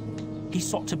madness. He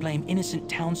sought to blame innocent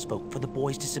townsfolk for the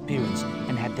boy's disappearance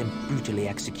and had them brutally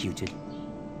executed.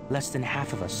 Less than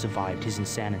half of us survived his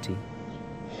insanity.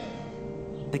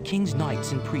 The king's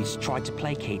knights and priests tried to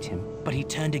placate him, but he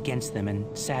turned against them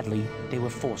and, sadly, they were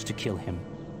forced to kill him.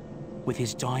 With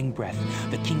his dying breath,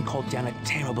 the king called down a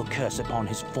terrible curse upon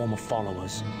his former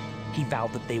followers. He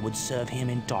vowed that they would serve him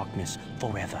in darkness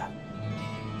forever.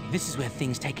 This is where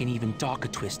things take an even darker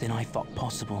twist than I thought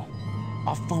possible.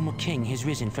 Our former king has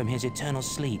risen from his eternal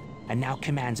sleep and now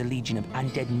commands a legion of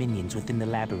undead minions within the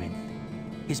labyrinth.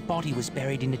 His body was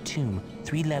buried in a tomb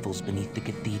 3 levels beneath the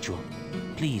cathedral.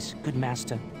 Please, good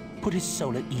master, put his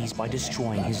soul at ease by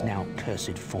destroying his now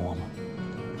cursed form.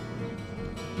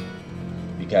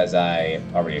 Because I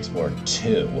already explored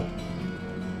 2.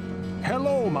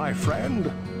 Hello, my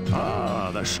friend. Ah,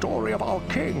 the story of our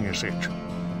king, is it?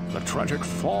 The tragic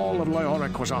fall of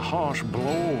Leoric was a harsh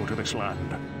blow to this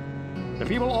land. The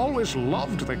people always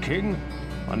loved the king,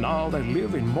 and now they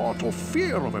live in mortal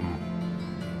fear of him.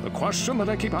 The question that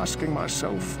I keep asking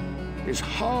myself is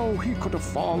how he could have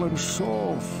fallen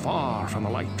so far from the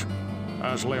light,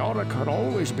 as Leoric had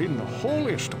always been the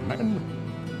holiest of men.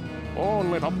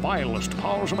 Only the vilest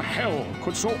powers of hell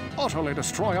could so utterly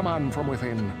destroy a man from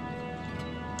within.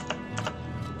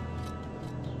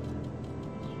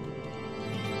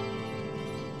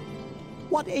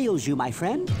 What ails you, my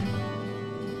friend?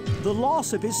 The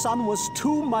loss of his son was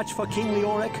too much for King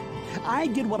Leoric. I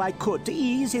did what I could to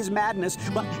ease his madness,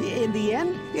 but in the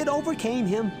end, it overcame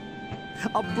him.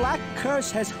 A black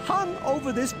curse has hung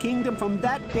over this kingdom from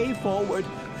that day forward.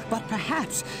 But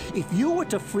perhaps, if you were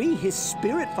to free his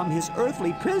spirit from his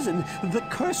earthly prison, the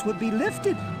curse would be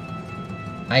lifted.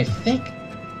 I think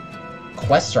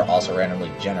quests are also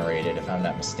randomly generated, if I'm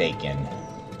not mistaken.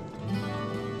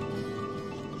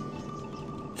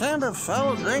 Can a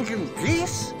fellow drink in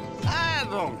peace? I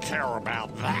don't care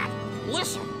about that.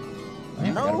 Listen,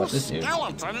 no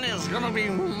skeleton is gonna be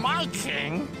my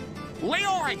king.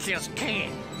 Leoric is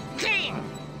king. King!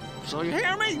 So you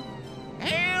hear me?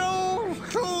 Hail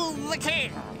to the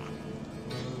king!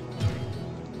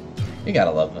 You gotta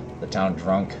love the town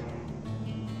drunk.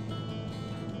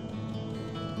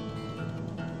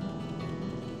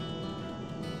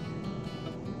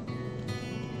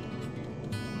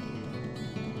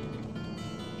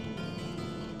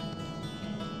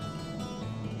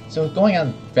 So going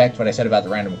on back to what I said about the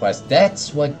random quest,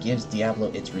 that's what gives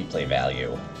Diablo its replay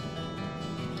value.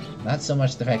 Not so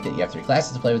much the fact that you have 3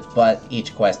 classes to play with, but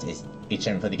each quest is each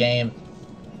time for the game.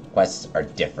 Quests are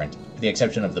different, with the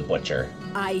exception of the Butcher.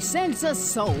 I sense a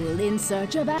soul in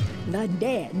search of the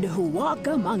dead who walk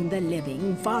among the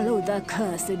living follow the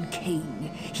cursed king.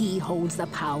 He holds the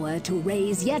power to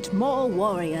raise yet more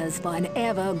warriors for an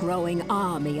ever-growing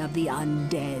army of the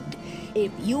undead.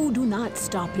 If you do not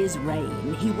stop his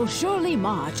reign, he will surely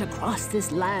march across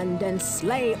this land and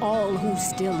slay all who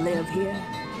still live here.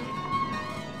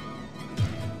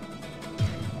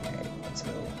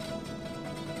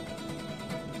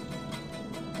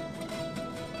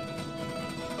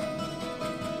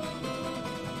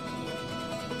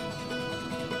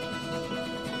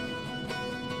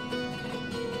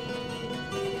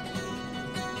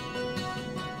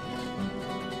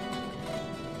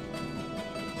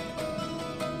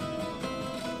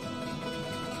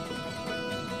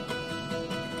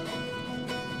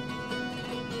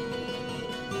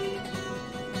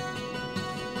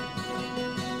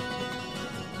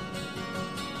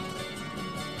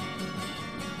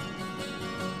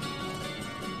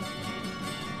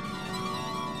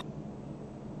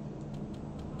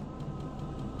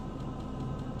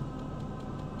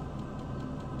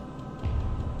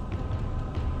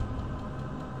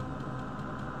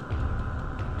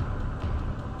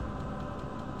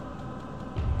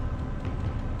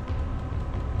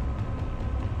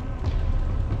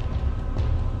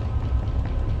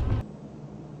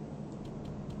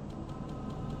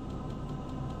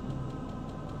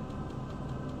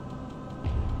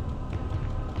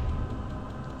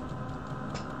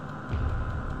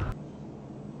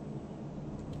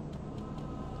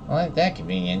 Well, ain't that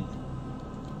convenient.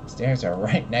 Stairs are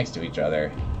right next to each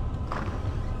other.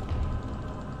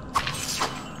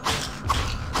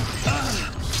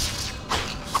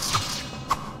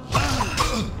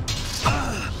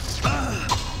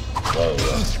 Whoa.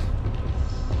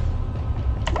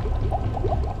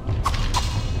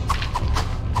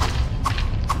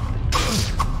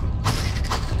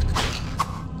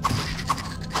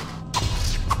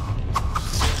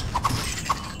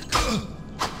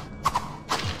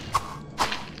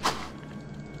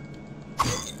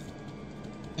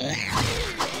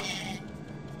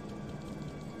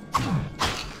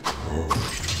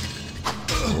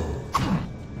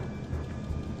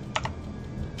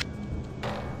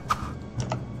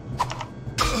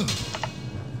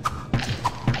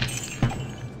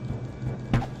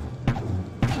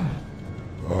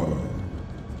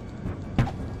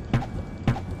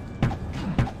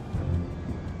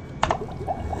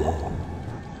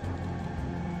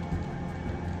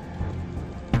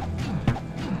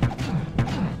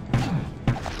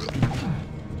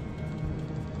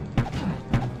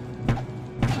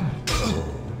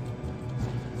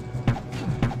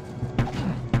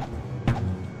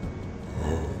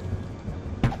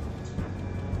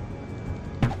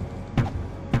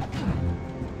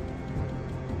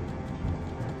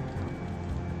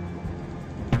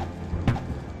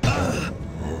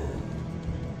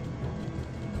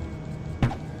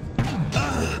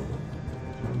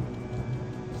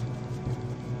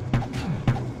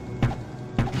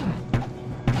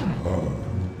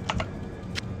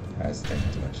 That's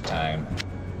taking too much time.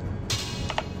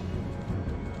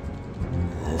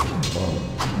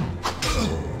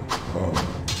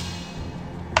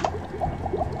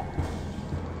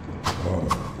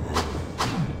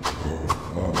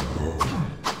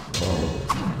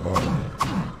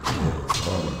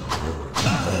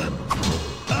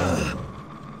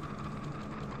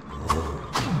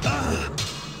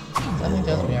 Something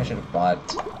tells me I should have bought.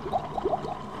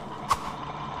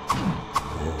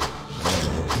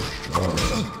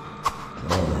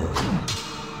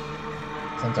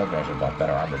 Something tells me I should have bought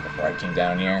better armor before I came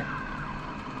down here.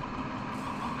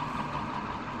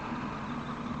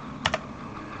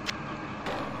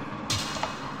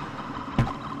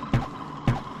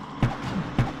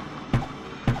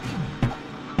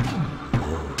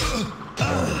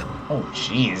 Oh,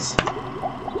 jeez.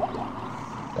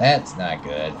 That's not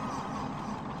good.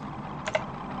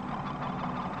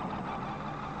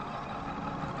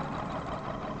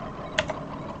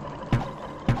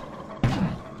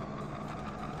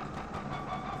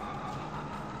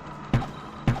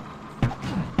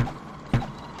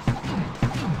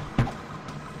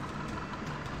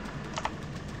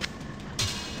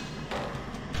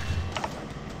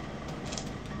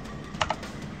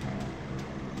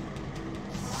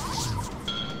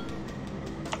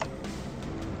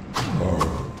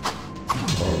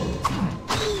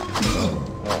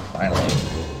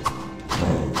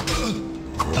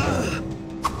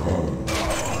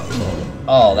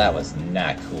 Oh, that was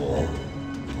not cool.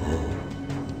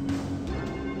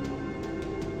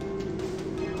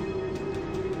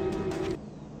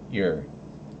 You're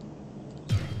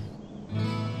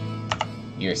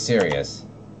serious.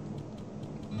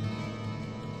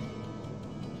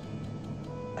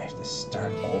 I have to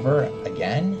start over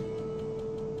again?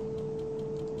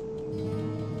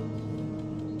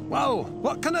 Well,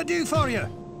 what can I do for you?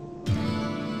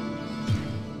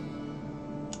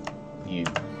 You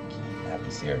can't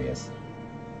be serious.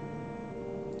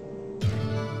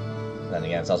 Then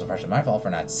again, it's also partially my fault for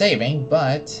not saving,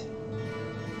 but...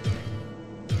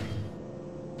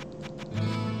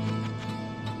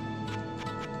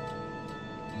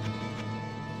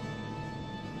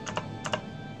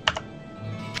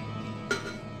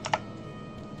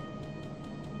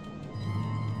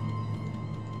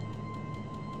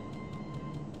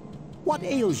 What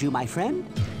ails you, my friend?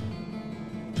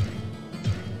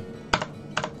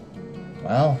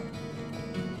 Well...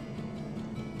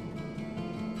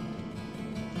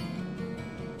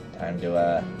 time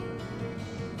to,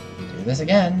 do this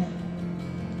again.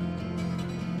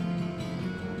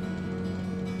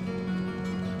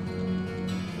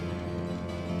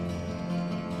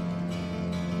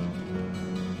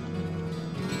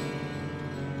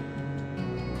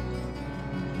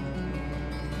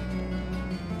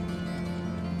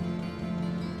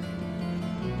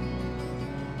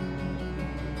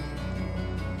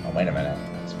 Oh, wait a minute.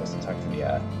 I'm supposed to talk to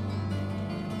the,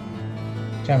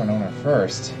 tavern owner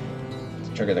first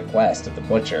to trigger the quest of the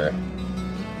butcher.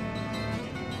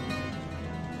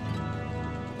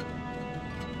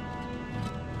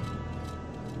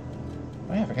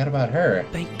 Oh yeah, I forgot about her.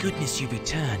 Thank goodness you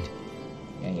returned.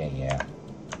 Yeah.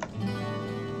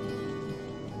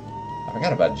 I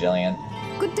forgot about Jillian.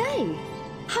 Good day.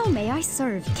 How may I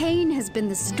serve? Kane has been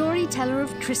the storyteller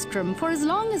of Tristram for as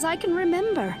long as I can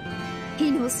remember. He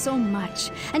knows so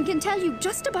much and can tell you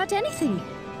just about anything.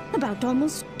 About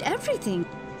almost everything.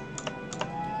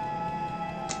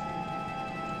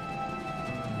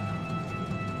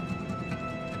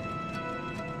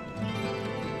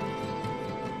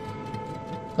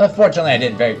 Unfortunately, I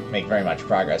didn't make very much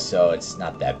progress, so it's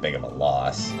not that big of a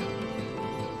loss.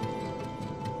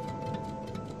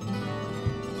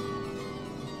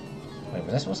 Wait,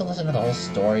 was I supposed to listen to the whole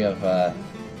story of, the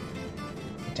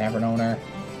tavern owner?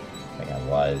 I think I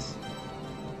was.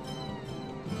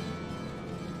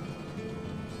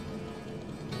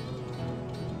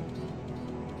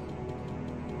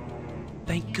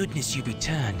 Thank goodness you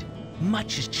returned.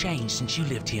 Much has changed since you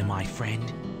lived here, my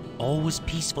friend. All was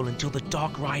peaceful until the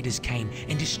Dark Riders came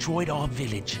and destroyed our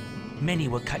village. Many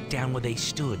were cut down where they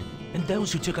stood, and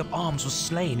those who took up arms were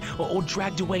slain or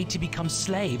dragged away to become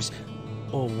slaves,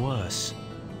 or worse.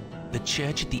 The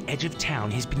church at the edge of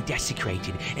town has been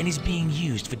desecrated and is being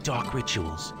used for dark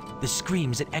rituals. The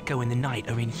screams that echo in the night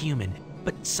are inhuman,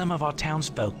 but some of our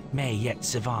townsfolk may yet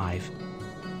survive.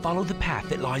 Follow the path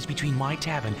that lies between my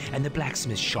tavern and the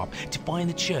blacksmith shop to find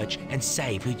the church and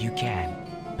save who you can.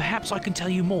 Perhaps I can tell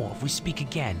you more if we speak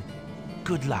again.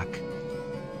 Good luck.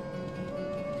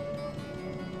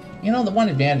 You know, the one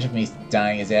advantage of me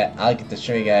dying is that I'll get to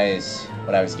show you guys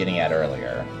what I was getting at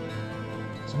earlier.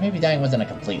 So maybe dying wasn't a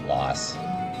complete loss.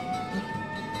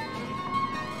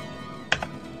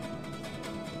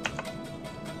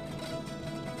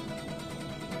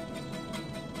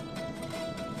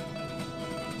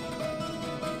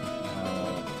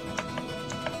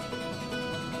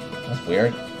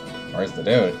 weird. Where's the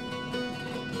dude?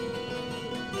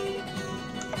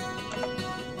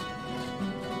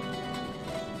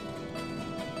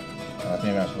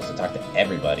 Maybe I'm supposed to talk to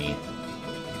everybody.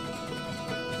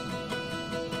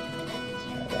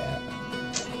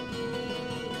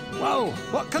 Well,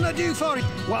 what can I do for you?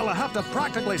 Well, I have to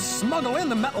practically smuggle in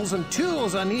the metals and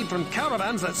tools I need from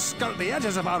caravans that skirt the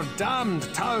edges of our damned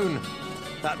town.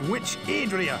 That witch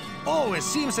Adria always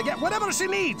seems to get whatever she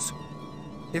needs.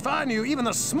 If I knew even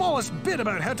the smallest bit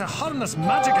about how to harness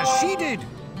magic as she did,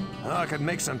 I could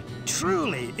make some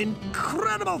truly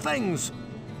incredible things.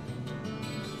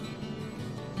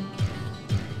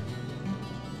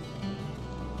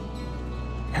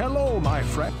 Hello, my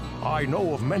friend. I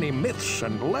know of many myths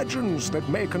and legends that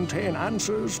may contain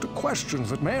answers to questions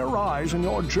that may arise in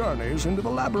your journeys into the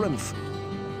labyrinth.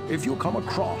 If you come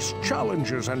across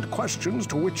challenges and questions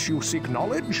to which you seek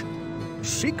knowledge,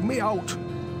 seek me out,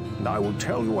 and I will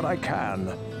tell you what I can.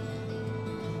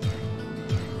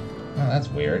 Oh, that's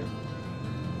weird.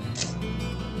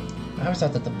 I always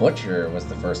thought that the butcher was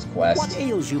the first quest. What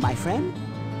ails you, my friend?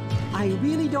 I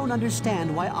really don't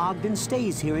understand why Ogden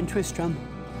stays here in Tristram.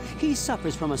 He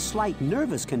suffers from a slight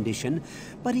nervous condition,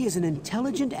 but he is an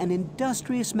intelligent and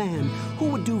industrious man who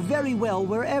would do very well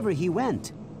wherever he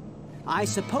went. I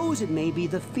suppose it may be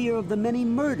the fear of the many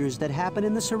murders that happen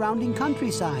in the surrounding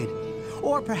countryside,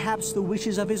 or perhaps the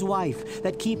wishes of his wife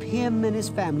that keep him and his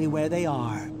family where they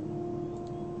are.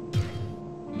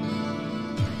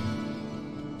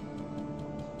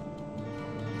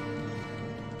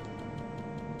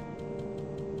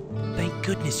 Thank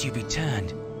goodness you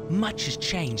returned. Much has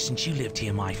changed since you lived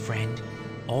here, my friend.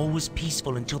 All was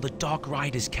peaceful until the Dark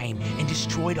Riders came and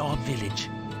destroyed our village.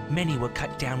 Many were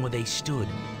cut down where they stood,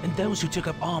 and those who took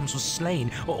up arms were slain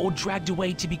or dragged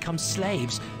away to become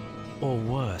slaves, or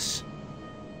worse.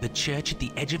 The church at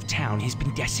the edge of town has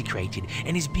been desecrated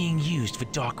and is being used for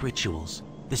dark rituals.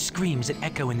 The screams that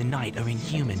echo in the night are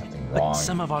inhuman, but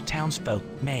some of our townsfolk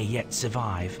may yet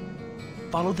survive.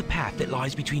 Follow the path that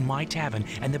lies between my tavern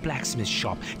and the blacksmith's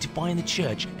shop to find the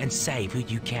church and save who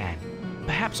you can.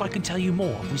 Perhaps I can tell you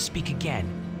more if we speak again.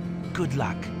 Good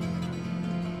luck.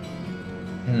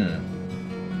 It's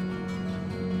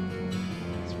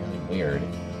really weird.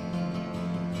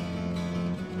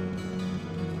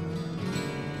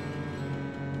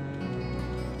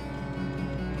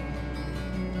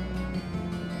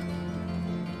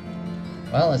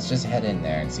 Well, let's just head in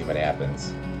there and see what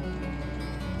happens.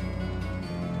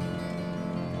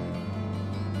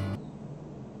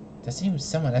 That seems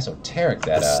somewhat esoteric,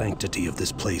 that, The sanctity of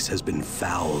this place has been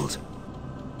fouled.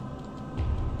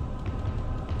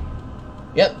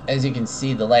 Yep, as you can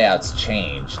see, the layout's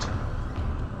changed.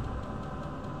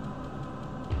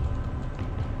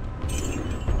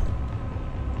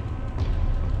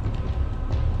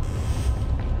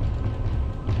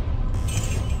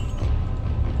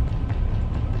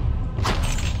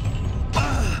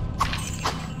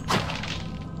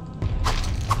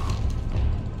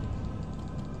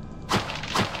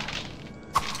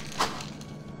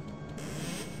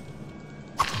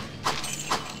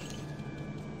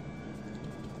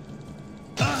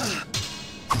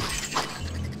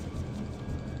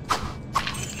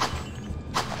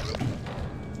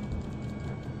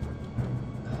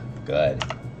 Good.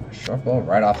 Short bow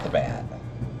right off the bat.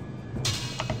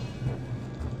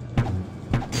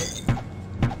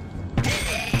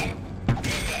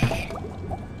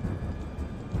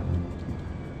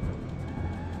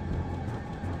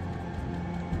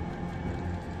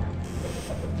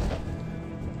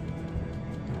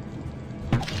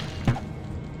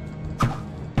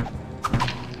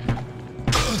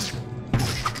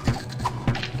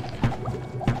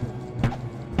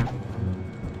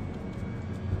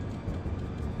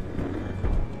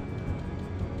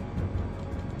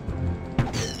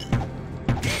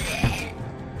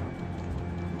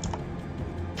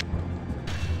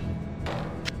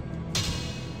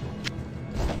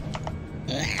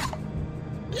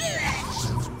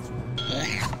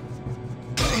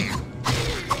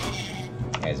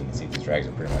 As you can see, these drags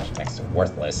are pretty much next to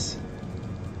worthless.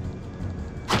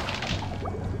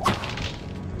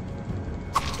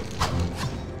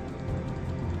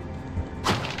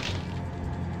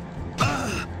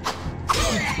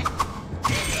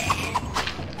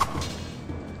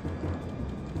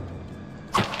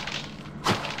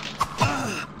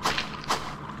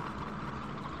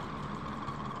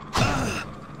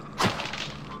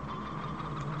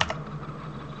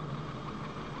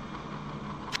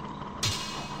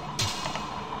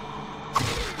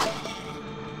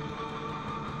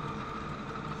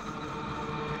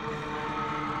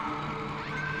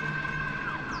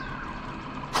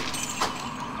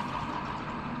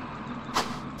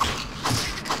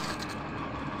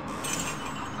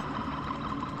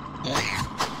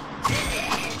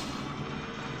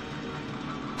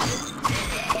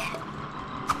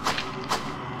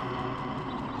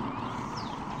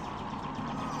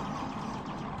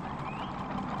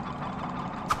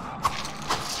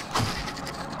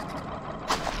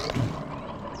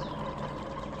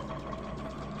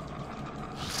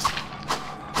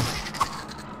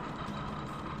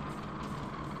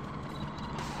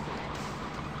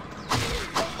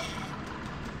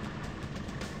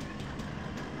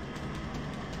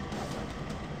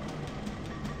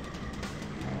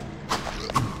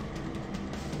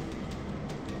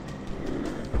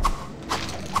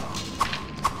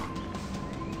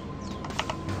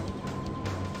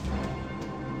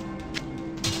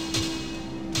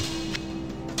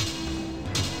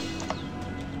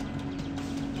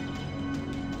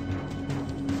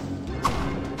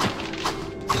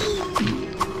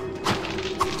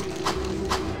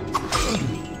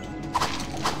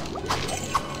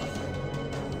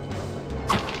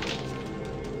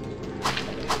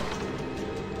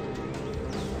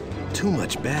 too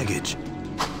much baggage.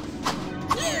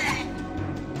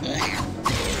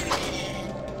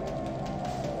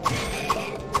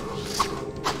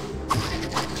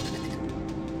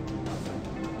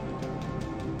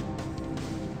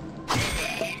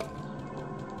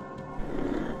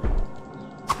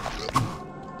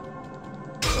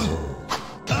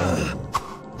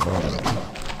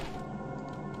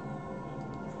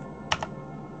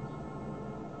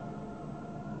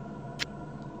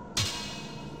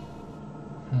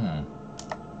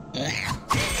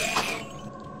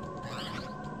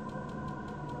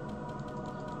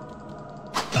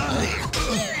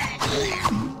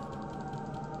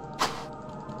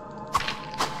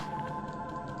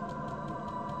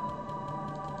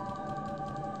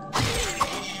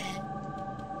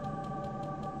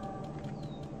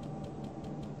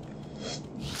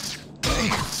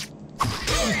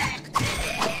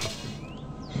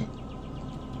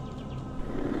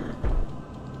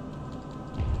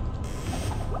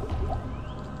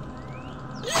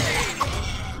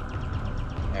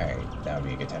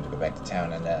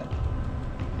 Town and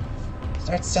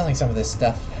start selling some of this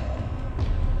stuff.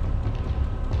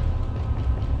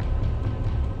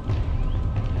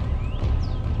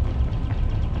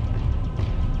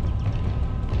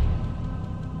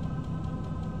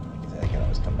 I can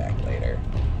always come back later.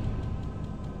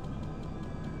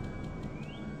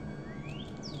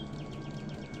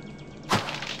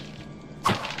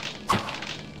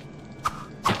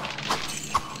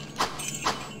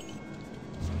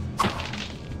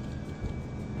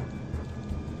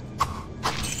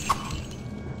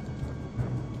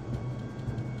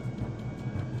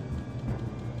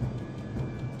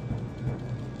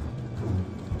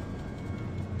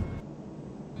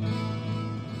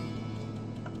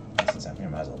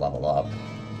 Might as well level up.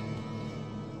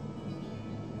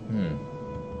 I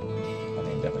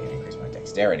think definitely gonna increase my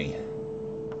dexterity.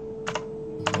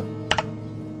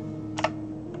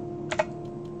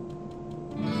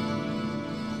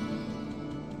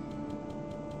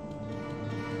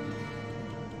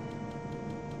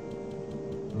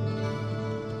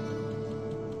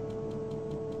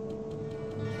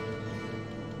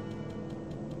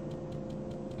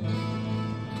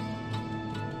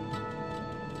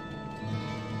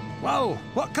 Well,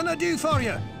 what can I do for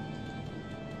you?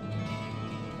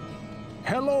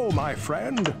 Hello, my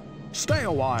friend. Stay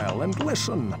a while and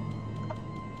listen.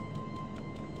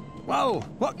 Well,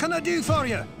 what can I do for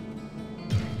you?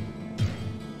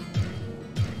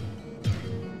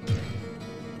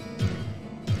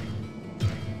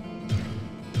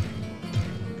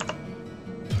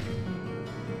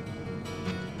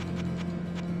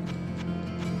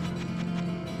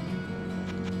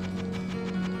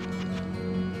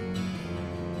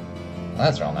 Well,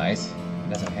 that's real nice. It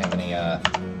doesn't have any,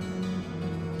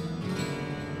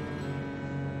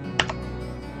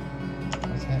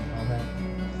 what's that? All that?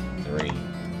 3.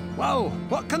 Well,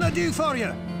 what can I do for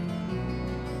you?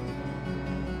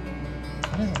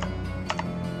 What is it?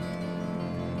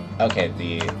 Okay,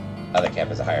 the other cap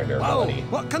has a higher durability.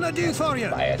 Well, what can I do for you?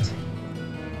 Buy it.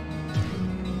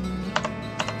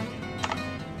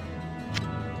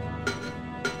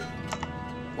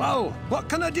 Well, what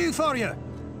can I do for you?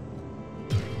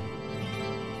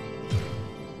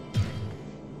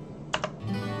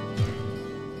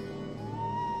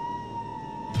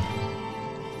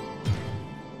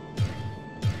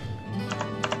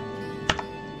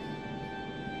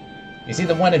 You see,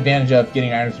 the one advantage of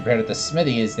getting items repaired at the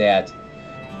smithy is that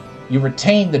you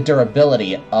retain the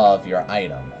durability of your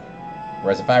item.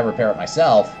 Whereas if I repair it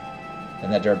myself,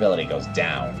 then that durability goes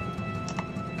down.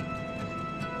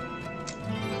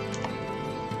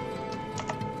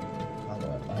 I'll go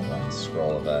and buy one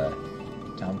scroll of a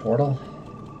town portal.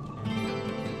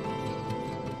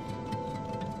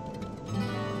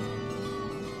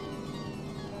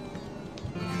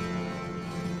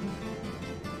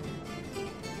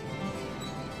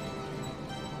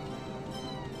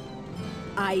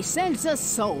 I sense a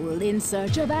soul in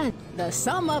search of an. The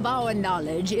sum of our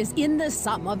knowledge is in the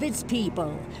sum of its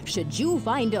people. Should you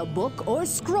find a book or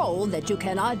scroll that you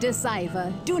cannot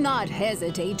decipher, do not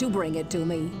hesitate to bring it to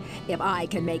me. If I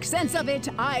can make sense of it,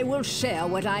 I will share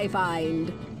what I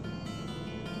find.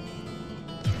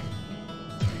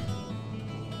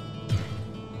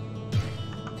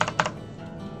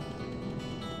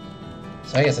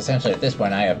 So I guess essentially at this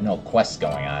point I have no quests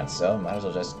going on, so might as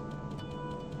well just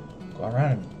go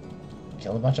around and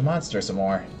kill a bunch of monsters some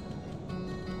more.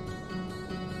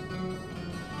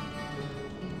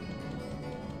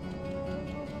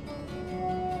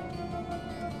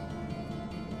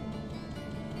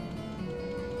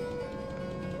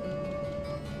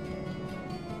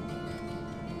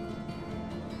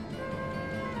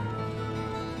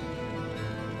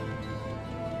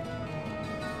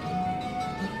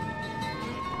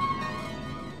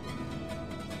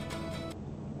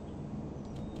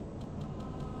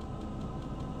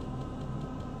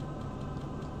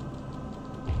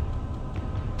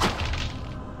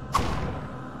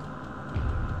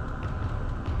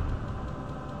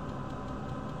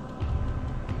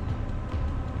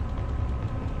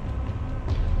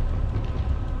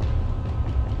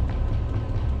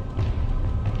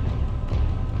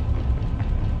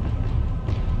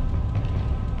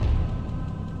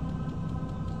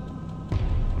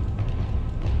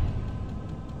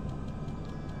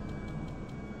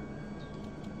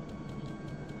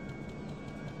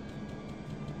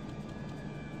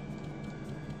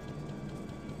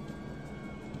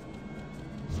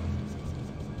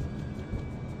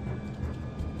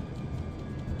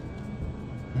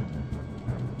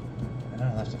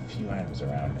 there's a few items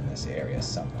around in this area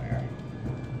somewhere.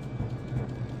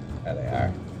 There they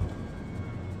are.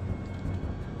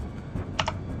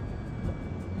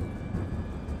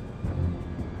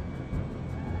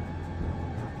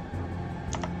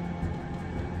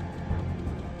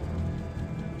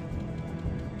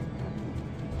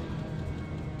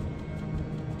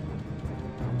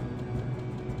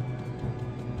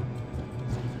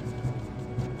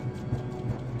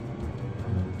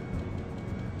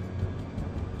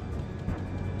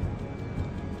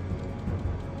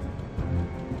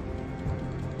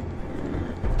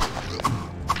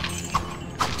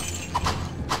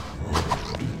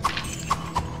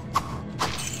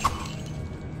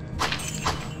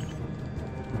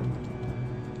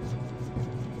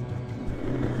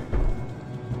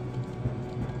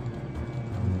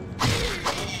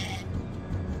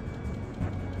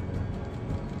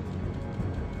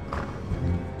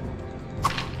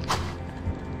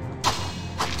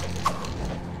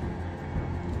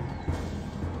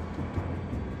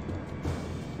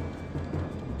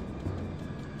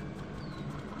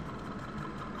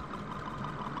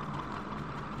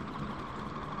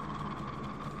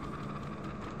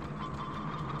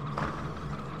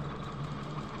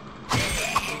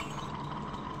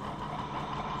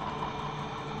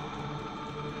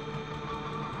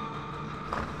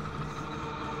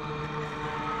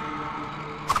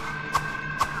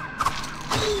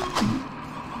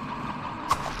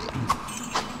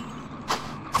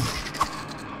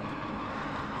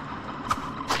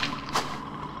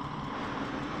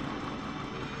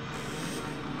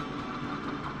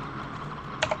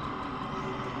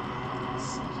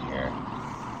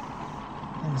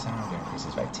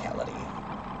 Increases vitality.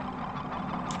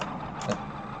 Good.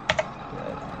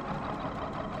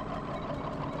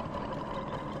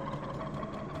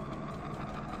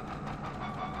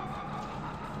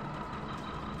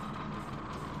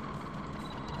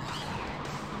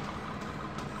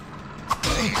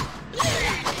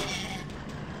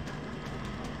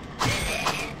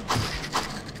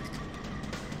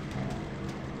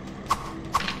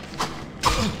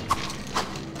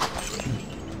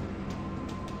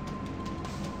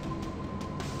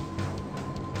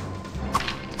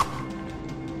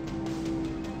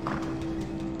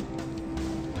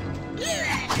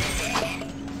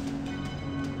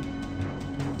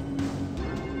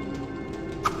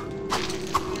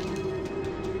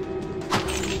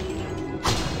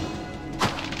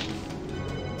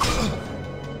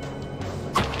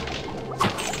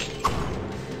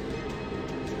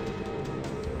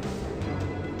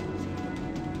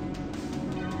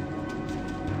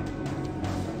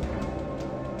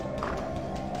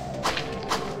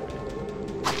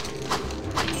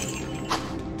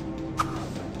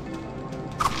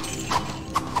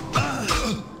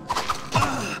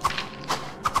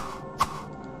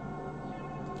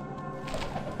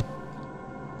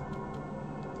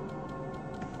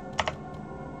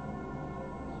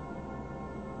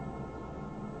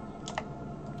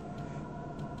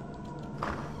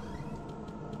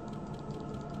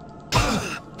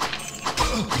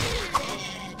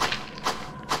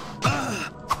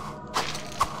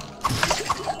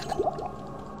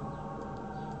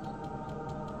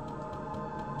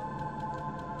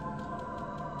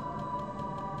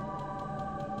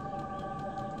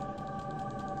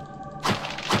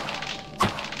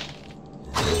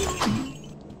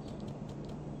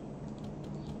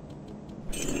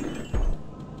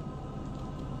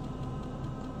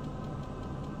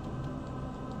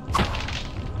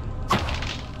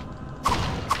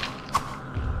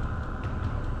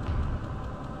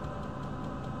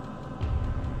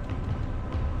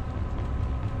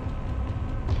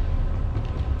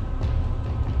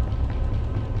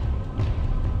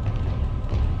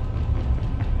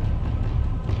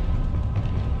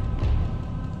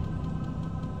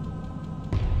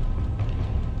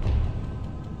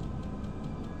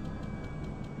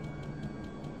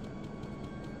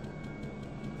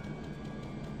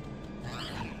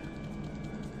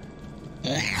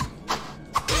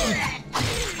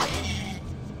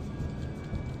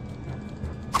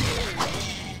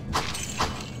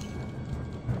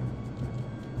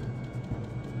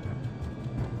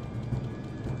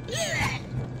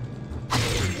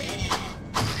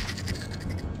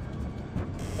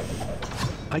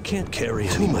 I can't carry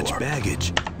too much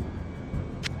baggage.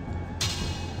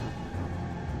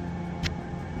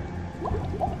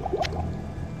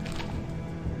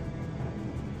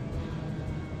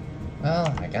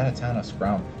 Well, I got a town of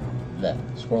the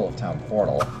Scroll of Town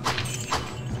portal.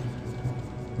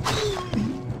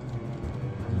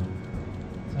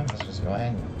 So let's just go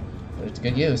ahead and put it to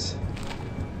good use.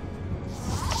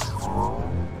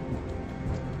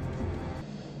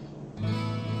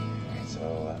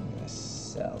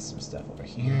 stuff over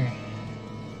here.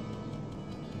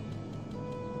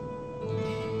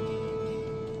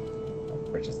 Oh,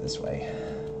 bridge is this way.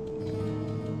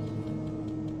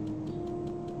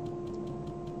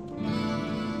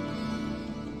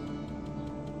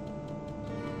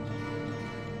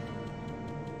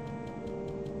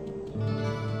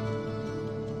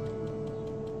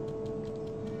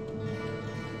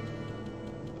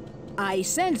 I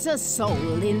sense a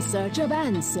soul in search of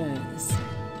answers.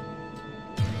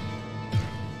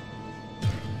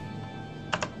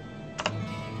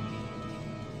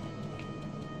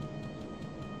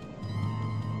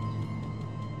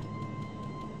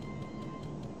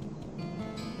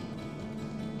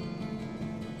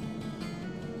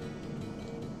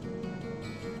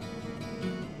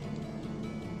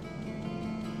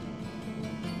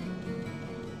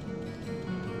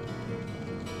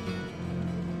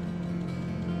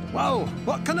 Well,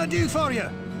 what can I do for you?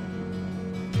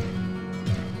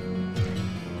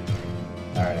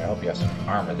 Alright, I hope you have some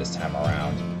armor this time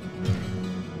around.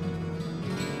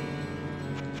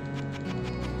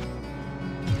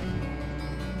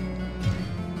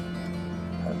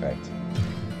 Perfect.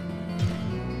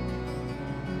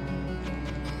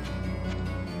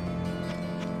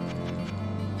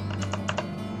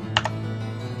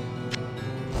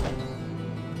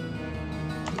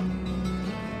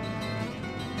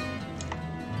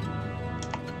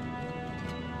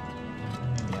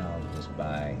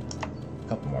 Buy a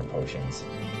couple more potions.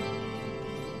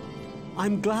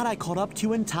 I'm glad I caught up to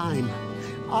you in time.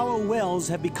 Our wells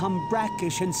have become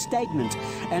brackish and stagnant,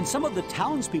 and some of the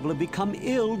townspeople have become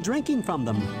ill drinking from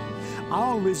them.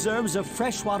 Our reserves of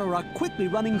fresh water are quickly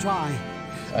running dry.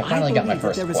 So I finally got my believe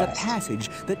first that there is a quest. passage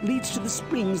that leads to the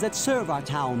springs that serve our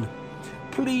town.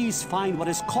 Please find what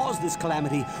has caused this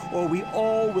calamity, or we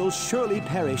all will surely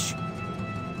perish.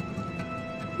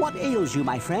 What ails you,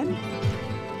 my friend?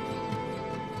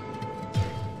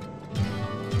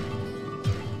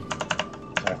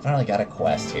 So I finally got a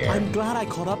quest here. I'm glad I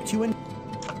caught up to you in...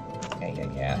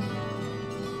 Yeah.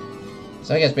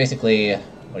 So I guess basically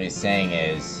what he's saying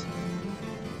is,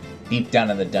 deep down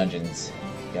in the dungeons,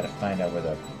 you gotta find out where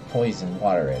the poison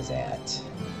water is at.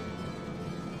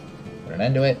 Put an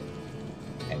end to it,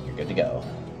 and you're good to go.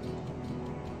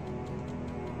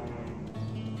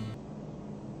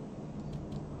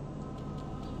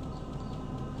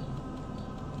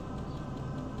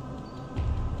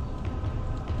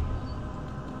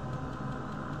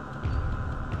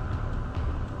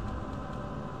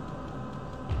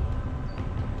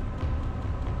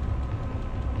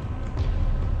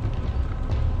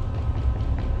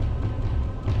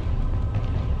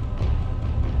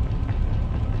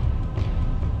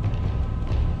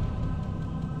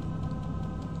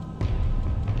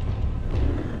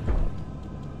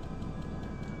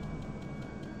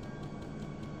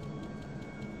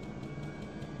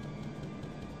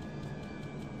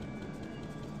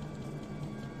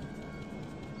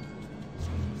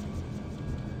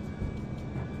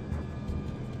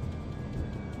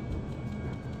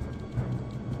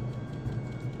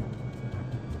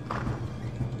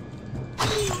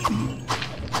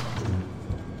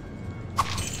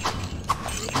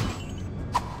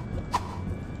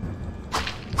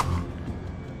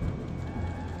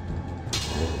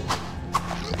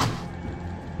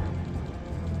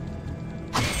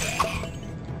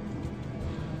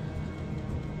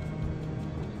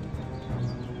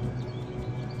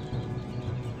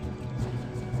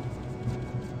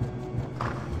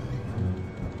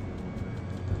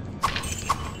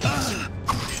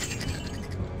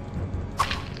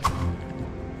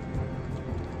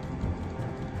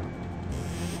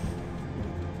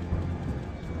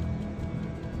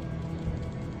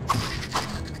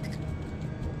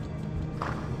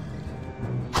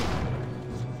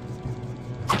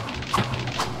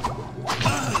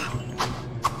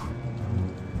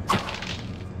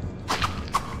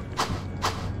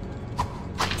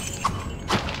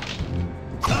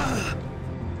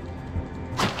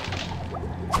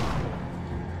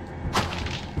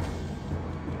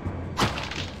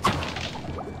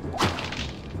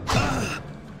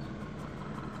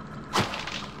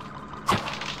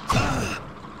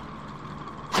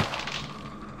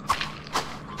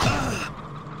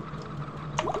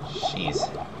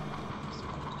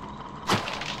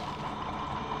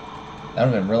 That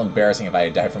would have been real embarrassing if I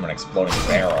had died from an exploding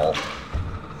barrel.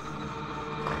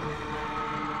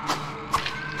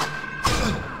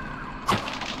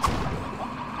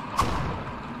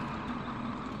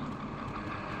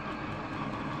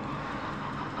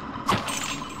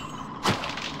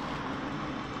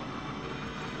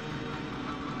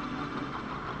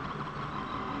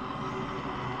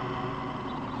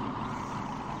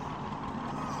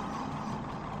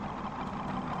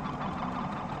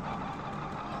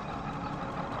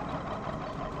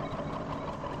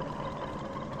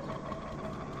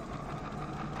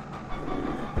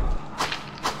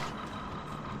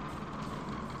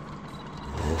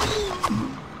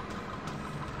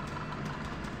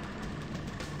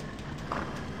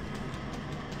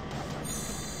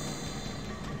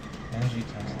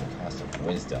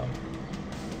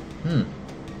 wisdom.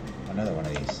 Another one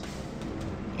of these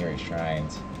eerie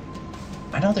shrines.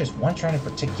 I know there's one shrine in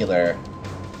particular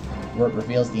where it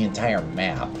reveals the entire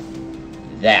map.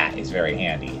 That is very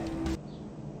handy.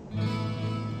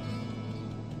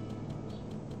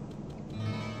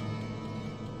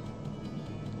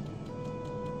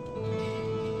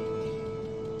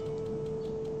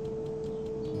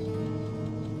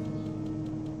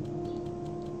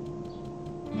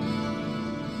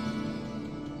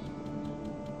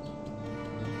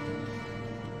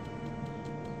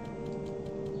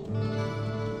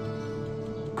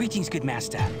 Greetings, good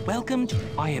master. Welcome to...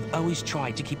 I have always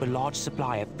tried to keep a large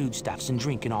supply of foodstuffs and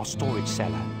drink in our storage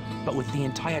cellar. But with the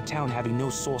entire town having no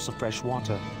source of fresh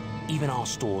water, even our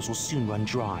stores will soon run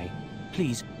dry.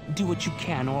 Please, do what you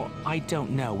can, or I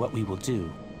don't know what we will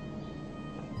do.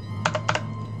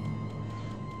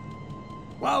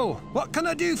 Well, what can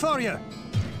I do for you?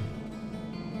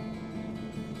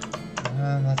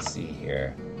 Let's see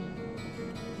here.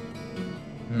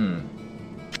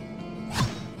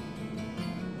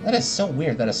 That is so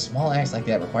weird that a small axe like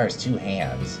that requires 2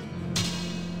 hands.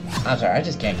 I'm sorry, I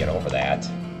just can't get over that.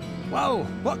 Well,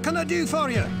 what can I do for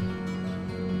you?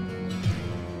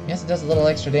 Yes, it does a little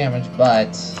extra damage,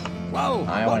 but... Well,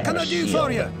 what can I do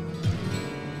for you?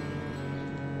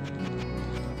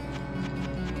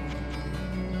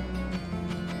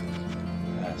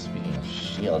 Speaking of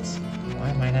shields, why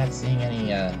am I not seeing any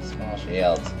small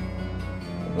shields?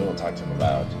 We will talk to him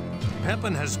about.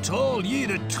 Pippin has told you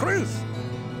the truth.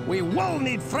 We will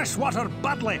need fresh water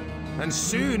badly, and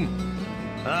soon.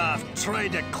 I've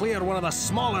tried to clear one of the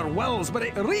smaller wells, but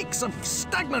it reeks of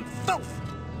stagnant filth.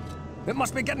 It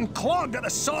must be getting clogged at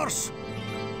the source.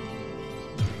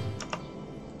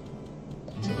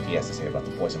 Let's see what he has to say about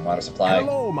the poison water supply.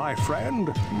 Hello, my friend.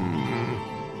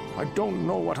 I don't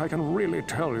know what I can really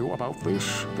tell you about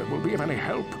this that will be of any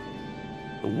help.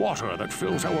 The water that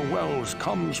fills our wells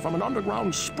comes from an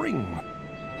underground spring.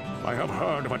 I have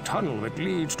heard of a tunnel that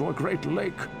leads to a great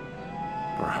lake.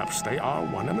 Perhaps they are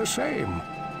one and the same.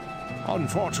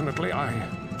 Unfortunately, I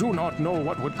do not know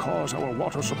what would cause our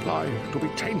water supply to be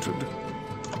tainted.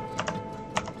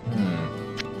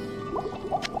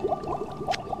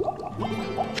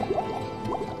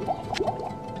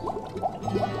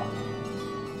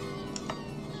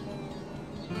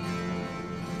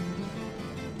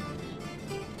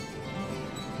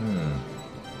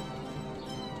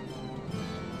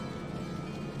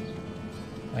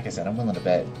 Like I said, I'm willing to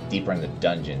bet deeper in the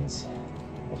dungeons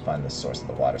we'll find the source of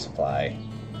the water supply.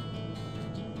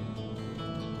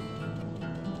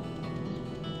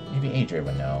 Maybe Adria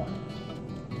would know.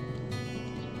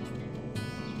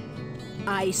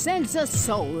 I sense a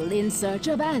soul in search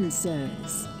of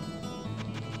answers.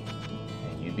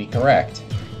 And you'd be correct.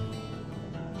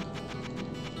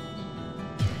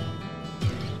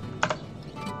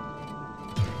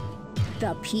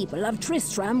 The people of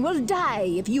Tristram will die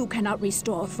if you cannot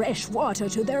restore fresh water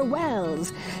to their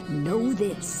wells. Know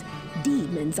this,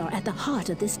 demons are at the heart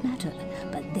of this matter,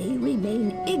 but they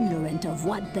remain ignorant of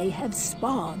what they have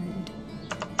spawned.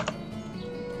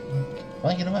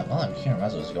 Well, you know what? While I'm here, I might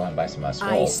as well just go and buy some scrolls.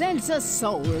 I sense a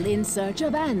soul in search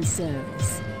of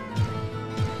answers.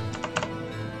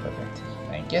 Perfect.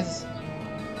 Thank you.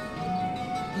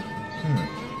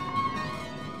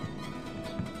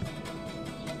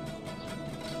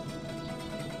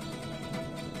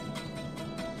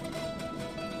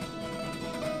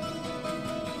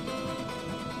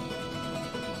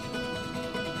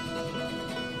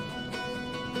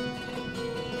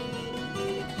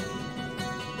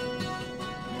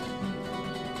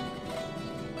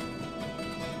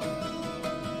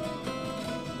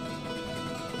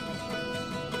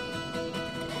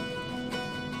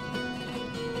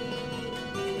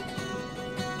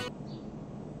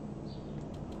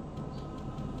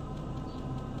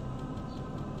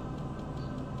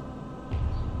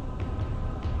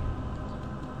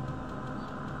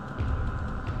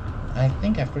 I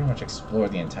think I've pretty much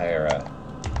explored the entire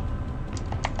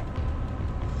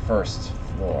first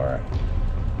floor,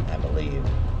 I believe.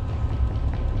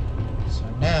 So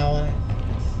now,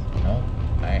 no,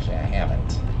 actually I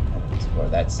haven't. I haven't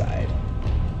explored that side.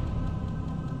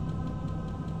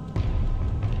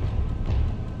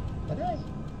 Did I?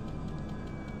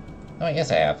 Oh,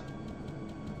 yes I have.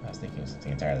 I was thinking of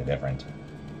something entirely different.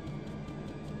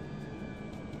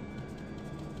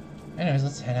 Anyways,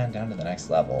 let's head on down to the next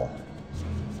level.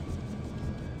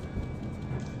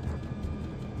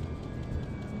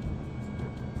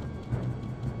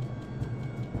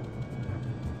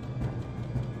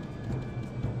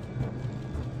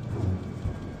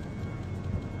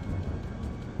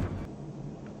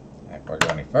 Before we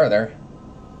go any further,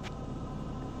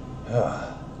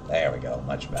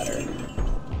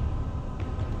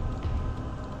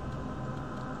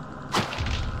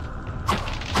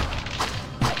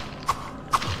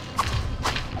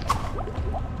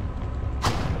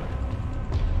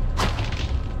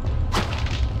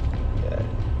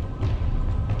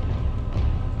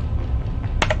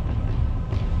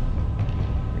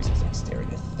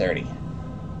 30.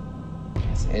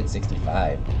 It's hit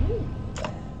 65. Ooh,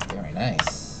 very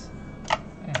nice.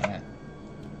 Yeah.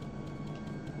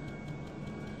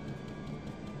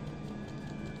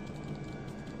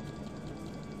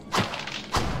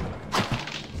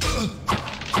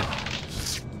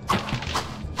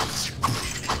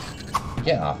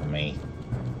 Get off of me.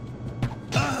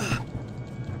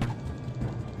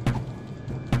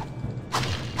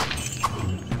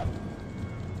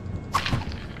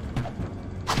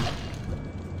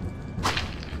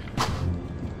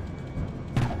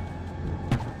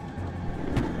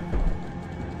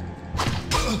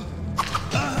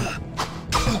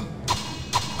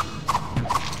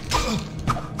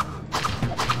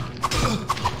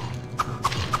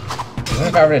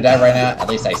 If I were to die right now, at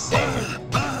least I saved.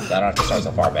 So I don't have to start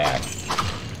so far back.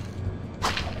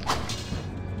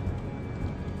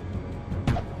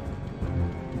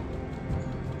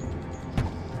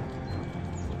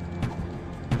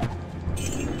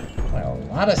 Well, a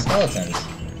lot of skeletons.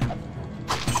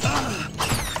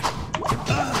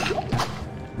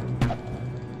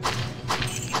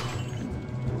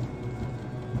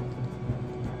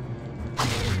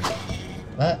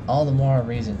 But all the more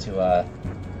reason to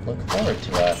look forward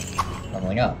to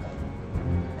leveling up.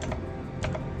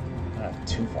 Not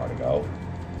too far to go.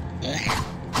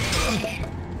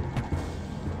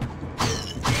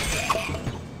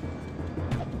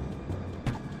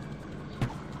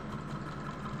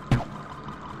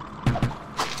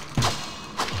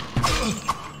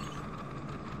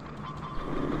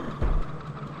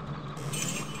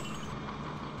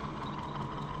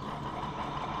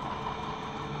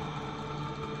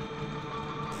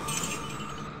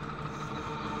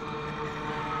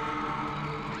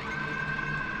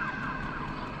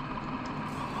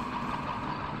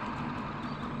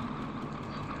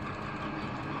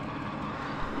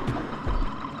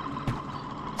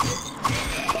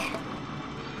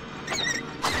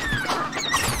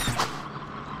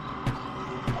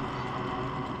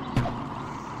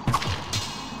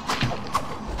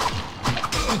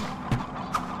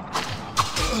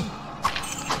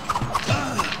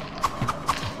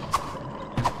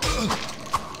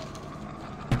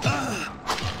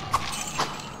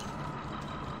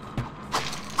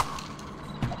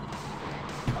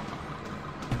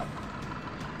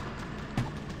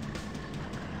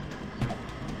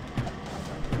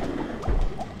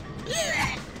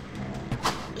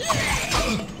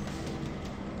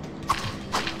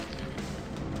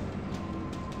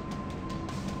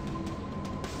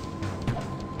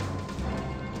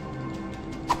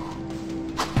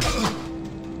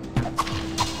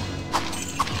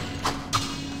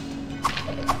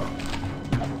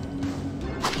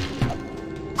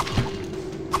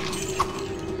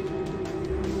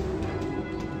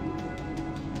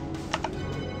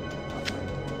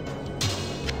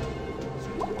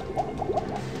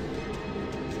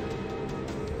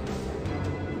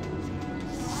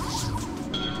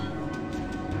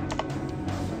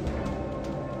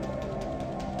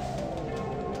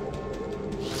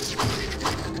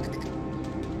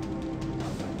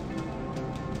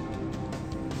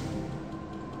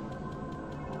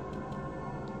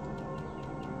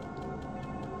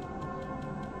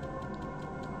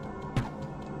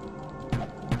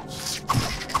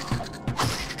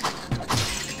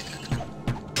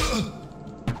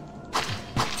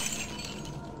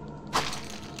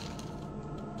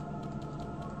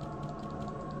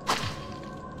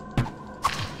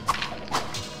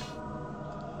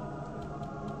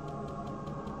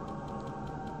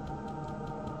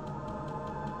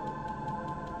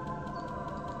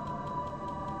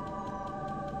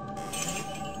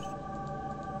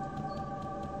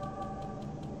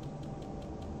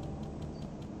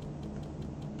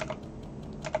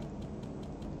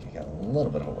 A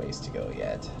little bit of a ways to go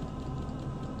yet,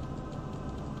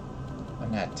 but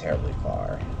not terribly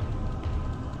far.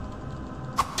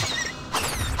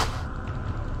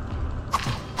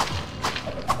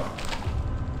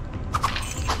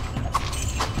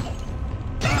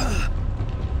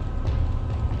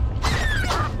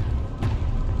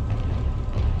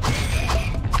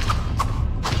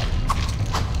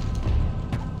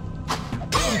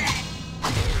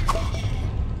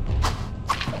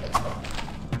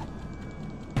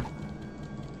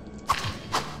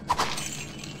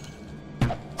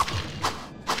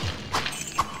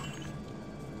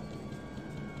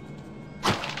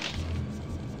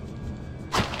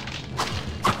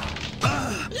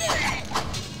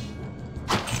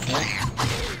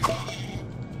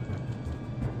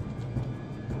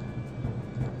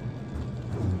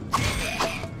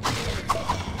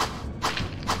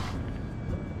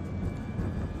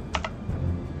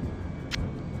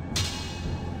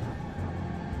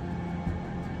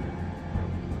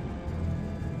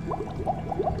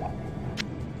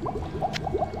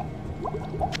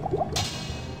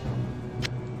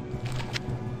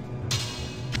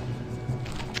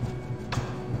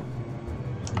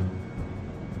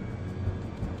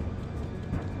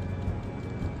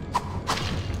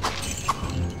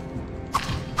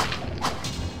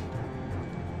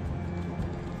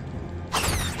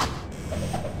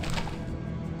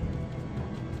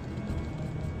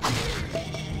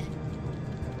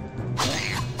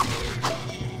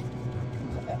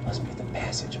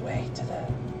 passageway to the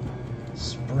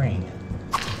spring.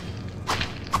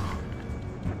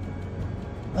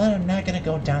 But I'm not gonna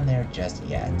go down there just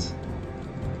yet.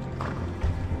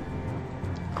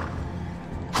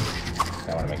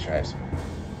 I want to make sure I have some...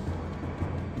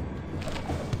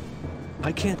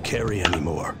 I can't carry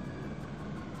anymore.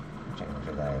 Check to make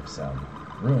sure that I have some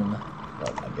room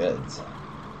for my goods.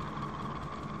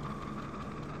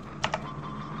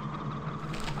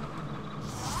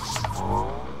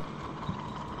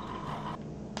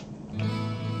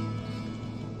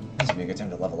 This would be a good time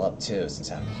to level up too,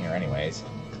 since I'm here anyways.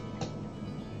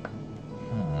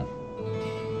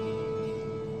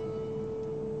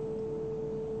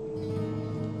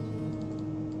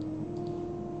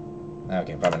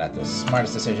 Okay, probably not the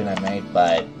smartest decision I've made,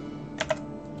 but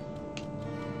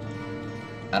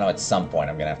I know at some point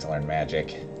I'm gonna have to learn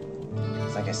magic.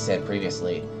 Because like I said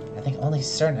previously, I think only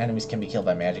certain enemies can be killed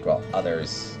by magic while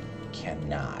others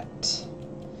cannot.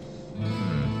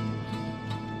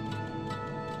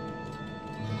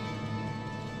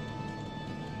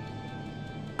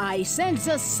 I sense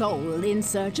a soul in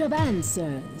search of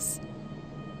answers.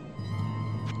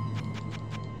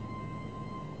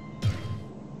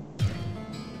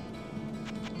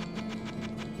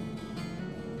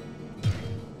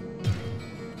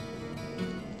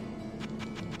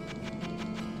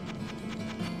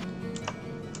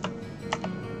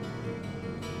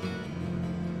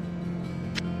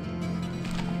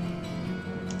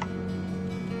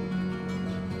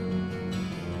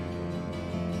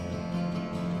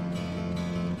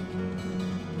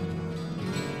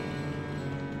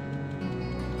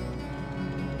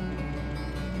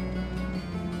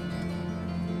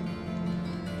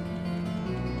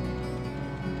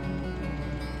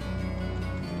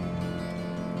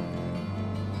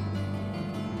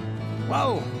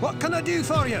 Well, what can I do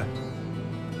for you?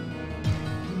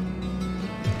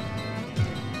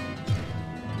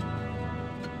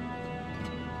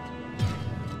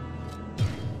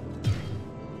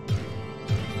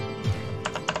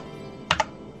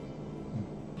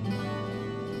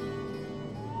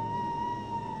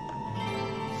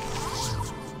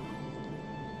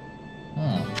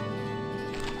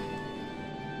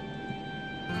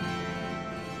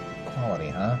 Quality,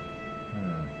 huh?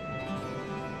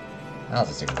 I'll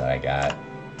just stick with what I got.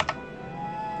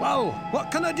 Well,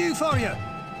 what can I do for you?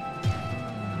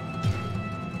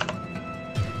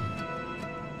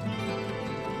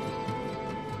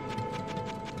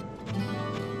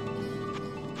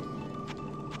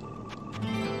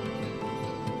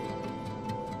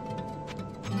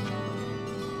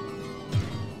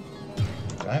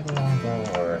 Do I have a longbow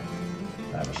or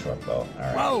do I have a short bow?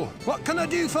 Alright. Well, what can I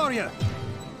do for you?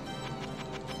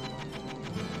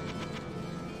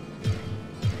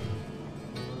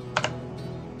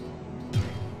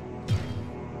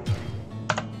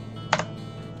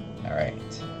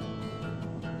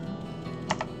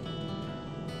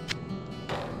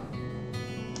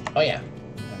 Oh yeah,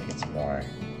 I think it's more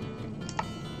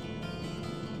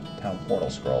town portal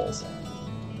scrolls.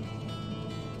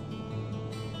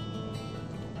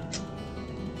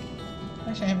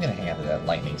 Actually, I'm gonna hang on to that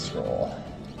lightning scroll.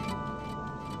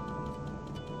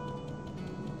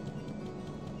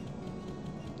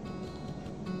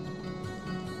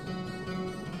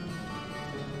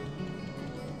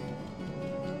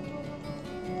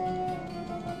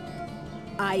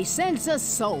 I sense a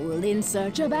soul in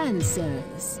search of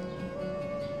answers.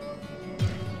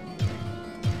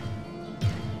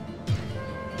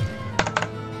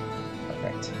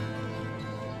 Perfect.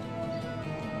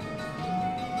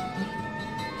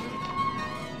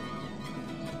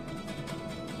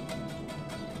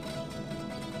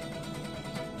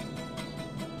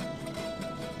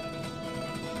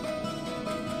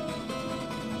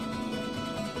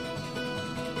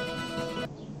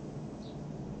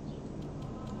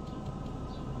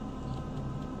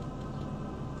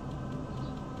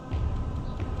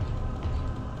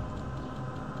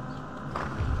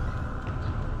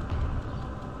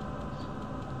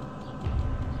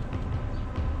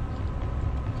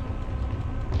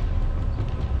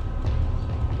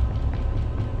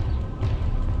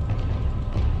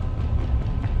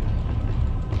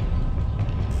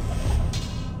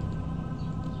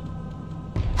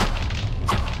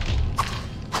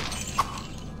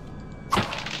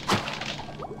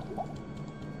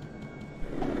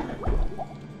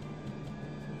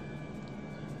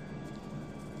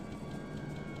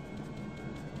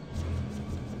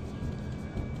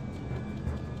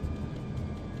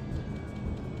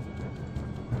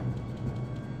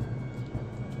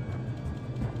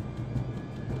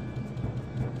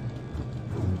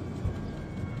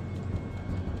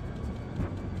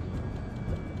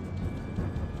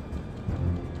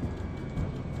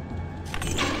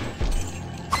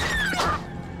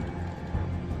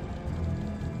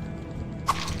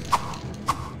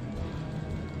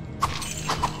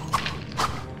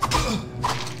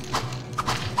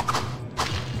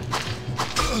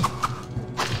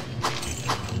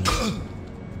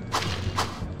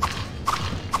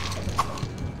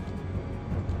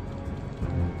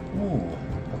 Ooh,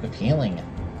 Book of Healing.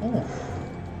 Ooh. Ooh.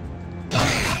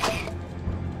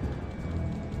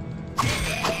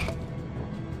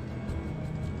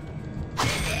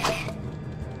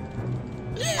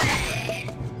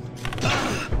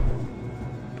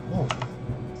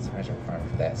 What's the requirement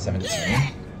for that? 17?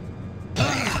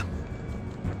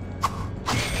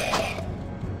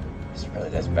 This really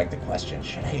does beg the question.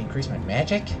 Should I increase my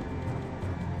magic?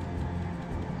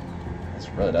 This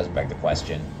really does beg the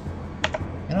question.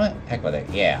 You know what? Heck with it.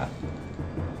 Yeah.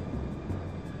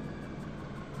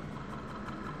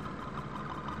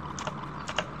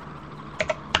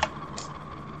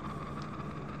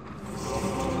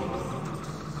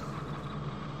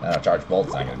 No, Charge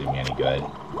Bolt's not going to do me any good.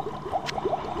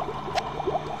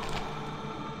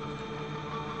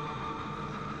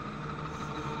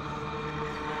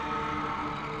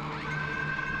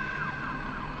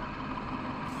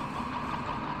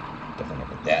 Definitely going to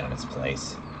put that in its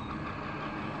place.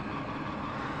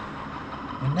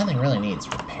 I mean, nothing really needs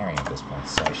repairing at this point,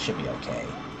 so I should be okay.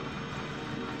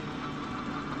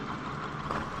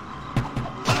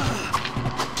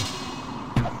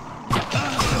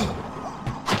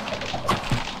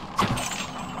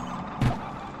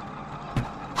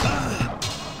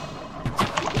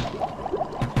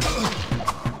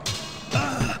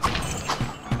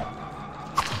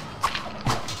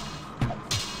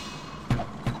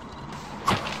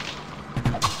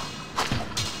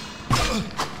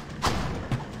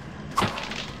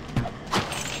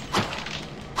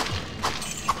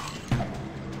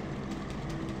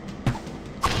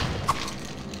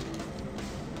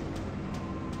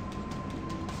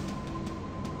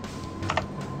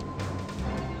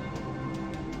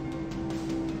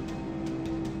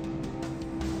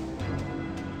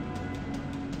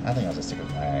 I think I'll just stick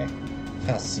with my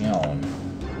Fascion.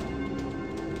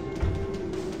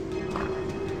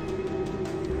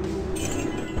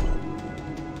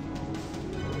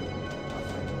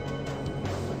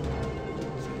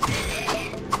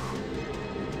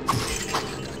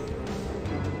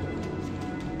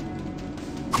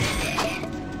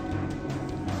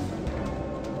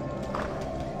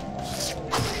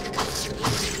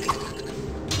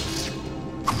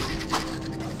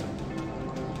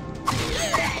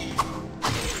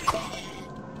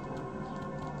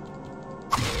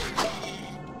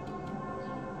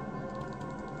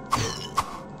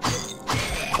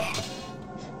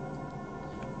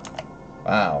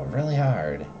 Wow, really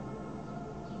hard.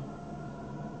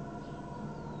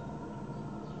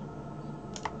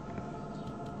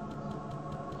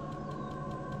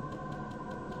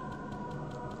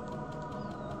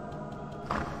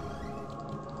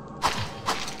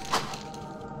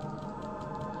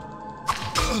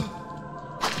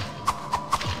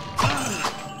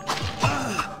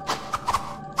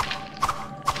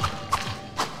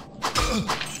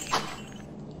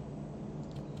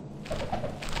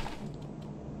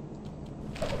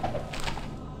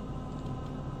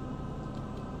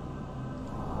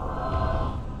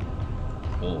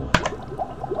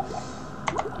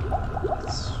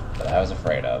 I was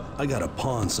afraid of. I gotta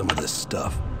pawn some of this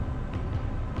stuff.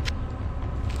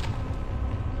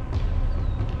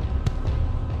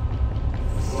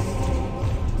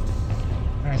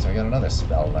 Alright, so I got another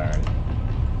spell learned.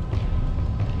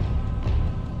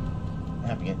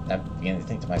 I'm beginning to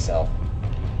think to myself,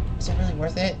 is it really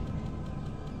worth it?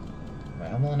 Am I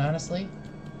humbling honestly?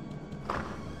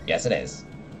 Yes, it is.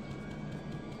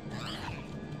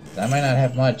 I might not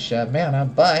have much mana,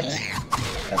 but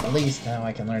at least now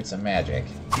I can learn some magic.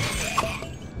 I'll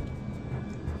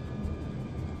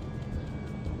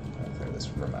clear this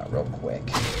room out real quick.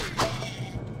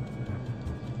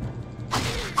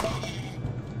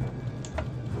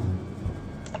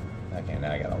 Okay,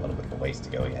 now I got a little bit of a ways to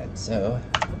go yet, so...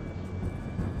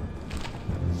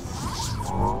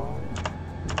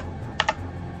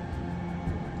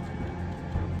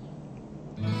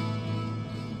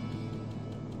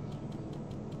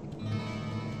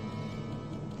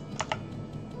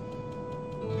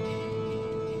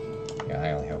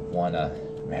 I only have one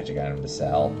magic item to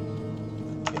sell.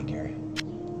 Figure.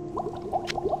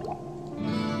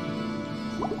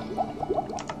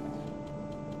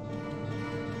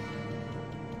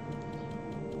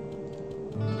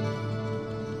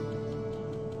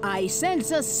 I sense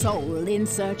a soul in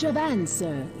search of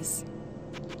answers.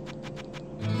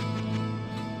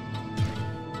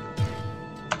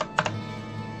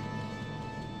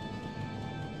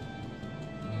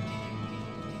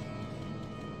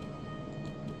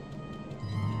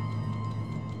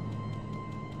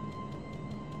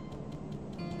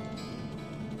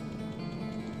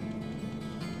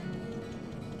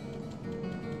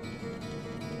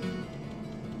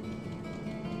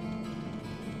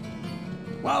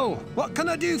 Well, what can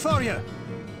I do for you?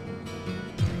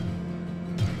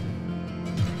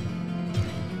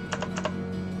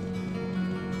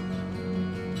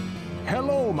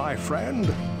 Hello, my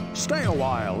friend. Stay a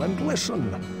while and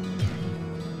listen.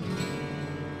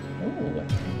 Ooh.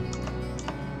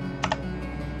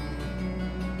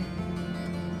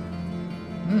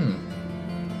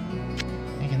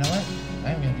 You know what?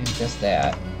 I'm gonna do just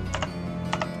that.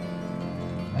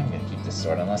 I'm gonna keep this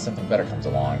sword unless something better comes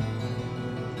along.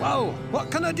 Well,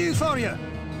 what can I do for you?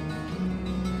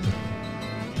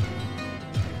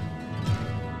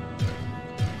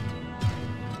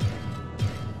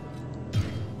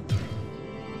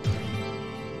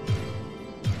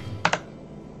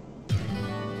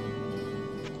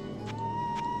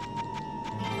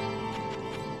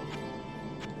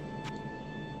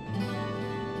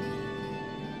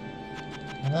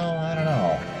 No, I don't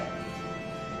know.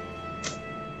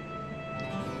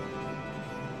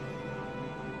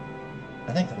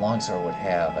 I think the longsword would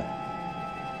have...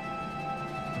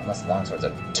 Unless the longsword's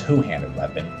a two-handed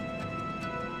weapon.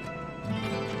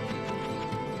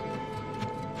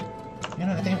 You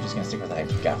know, I think I'm just gonna stick with what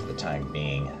I've got for the time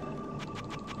being.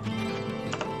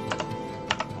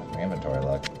 How's my inventory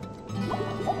look?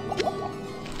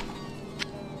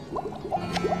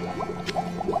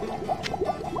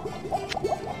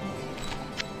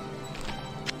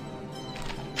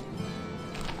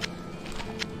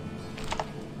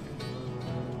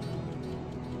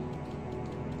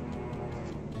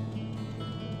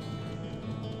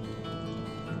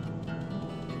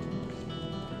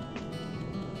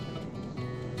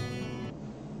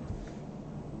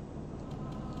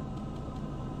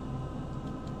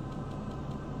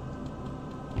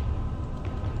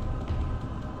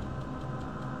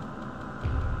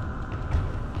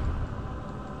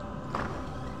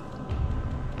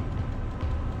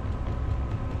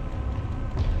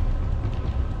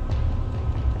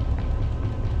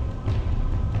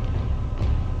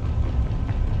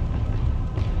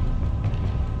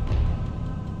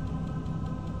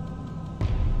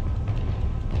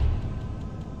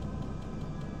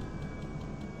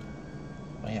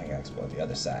 Yeah, I gotta explore the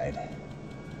other side.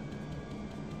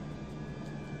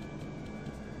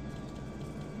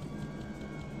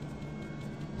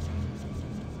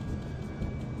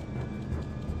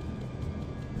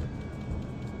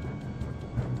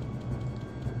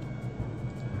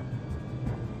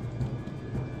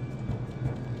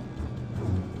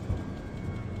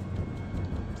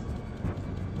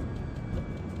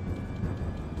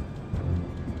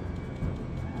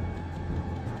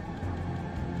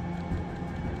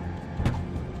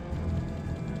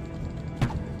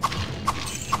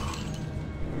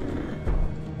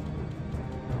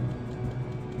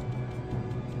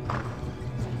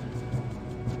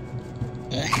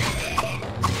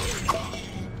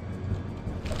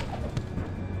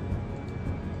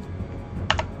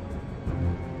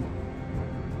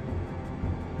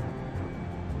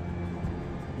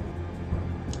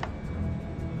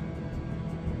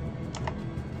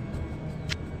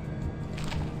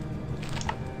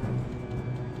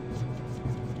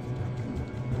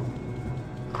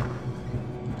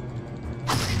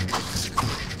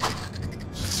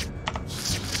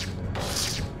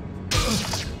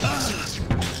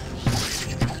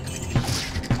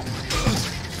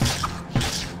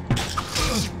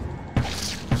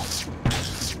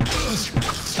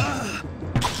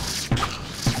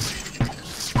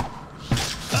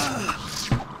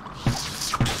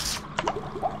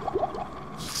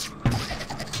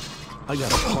 I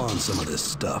gotta pawn some of this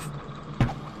stuff.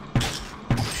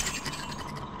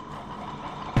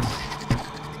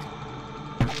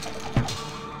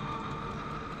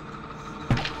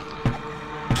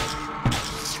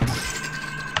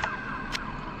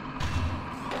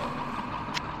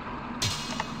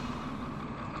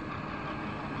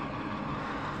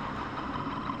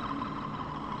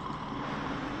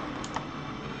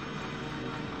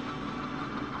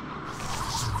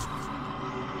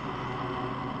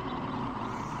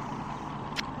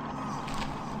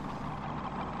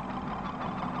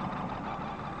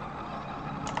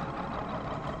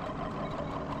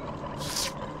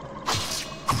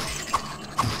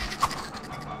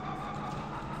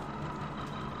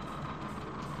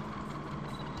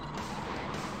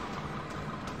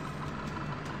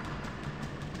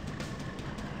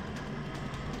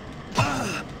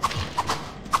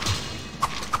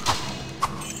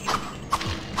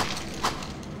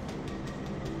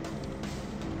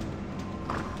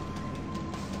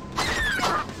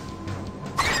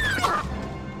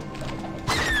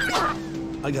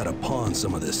 I gotta pawn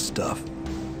some of this stuff.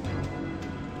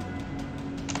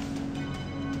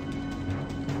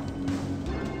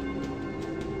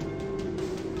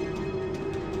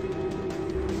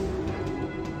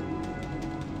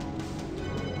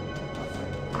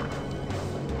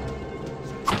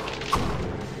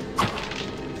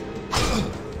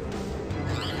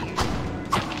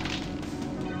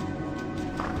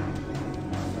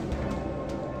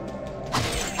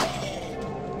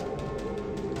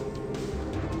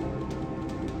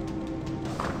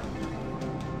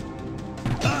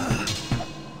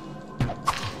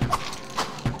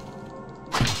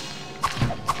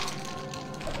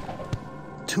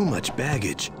 too much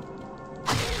baggage.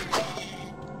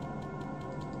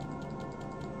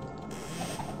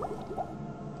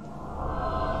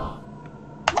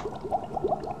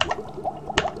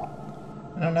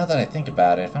 Now that I think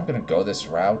about it, if I'm gonna go this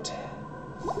route,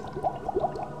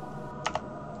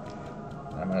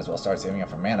 I might as well start saving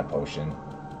up for mana potion.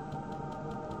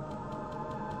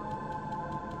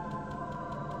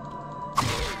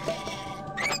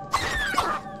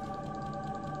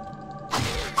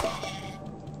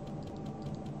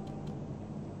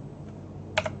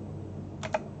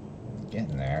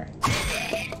 Getting there.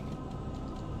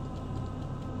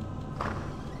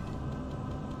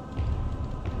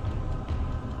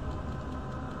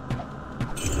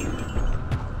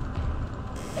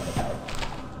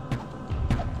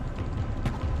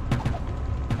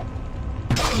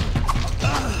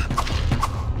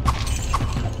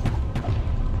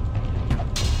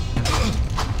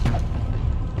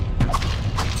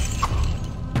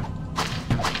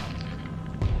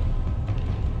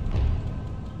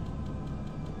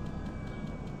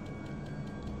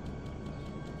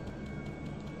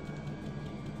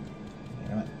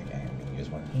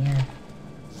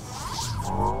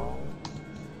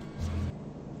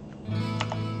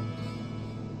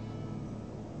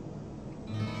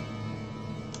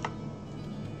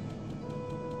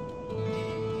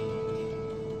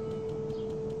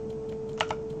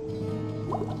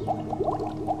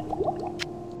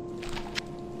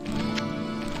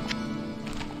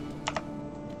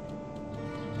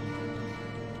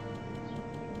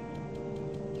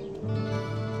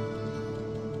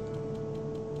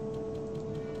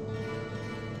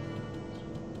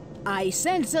 I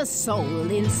sense a soul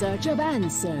in search of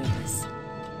answers.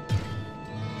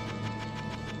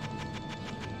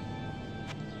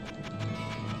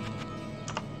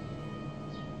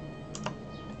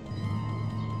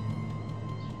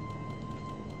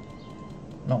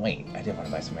 No, wait. I did want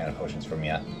to buy some mana potions from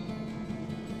you.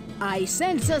 I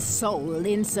sense a soul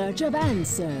in search of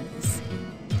answers.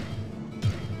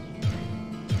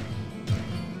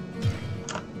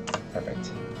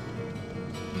 Perfect.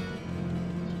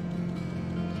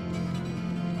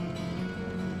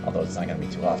 Although it's not going to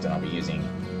be too often I'll be using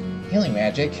healing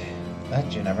magic,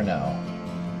 but you never know.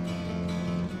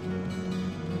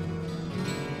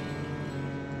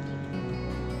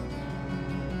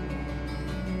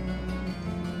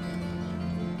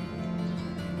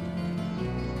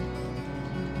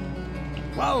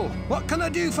 Well, what can I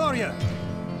do for you?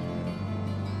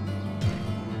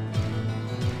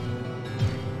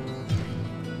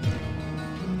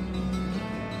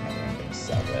 I'm going to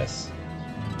sell this.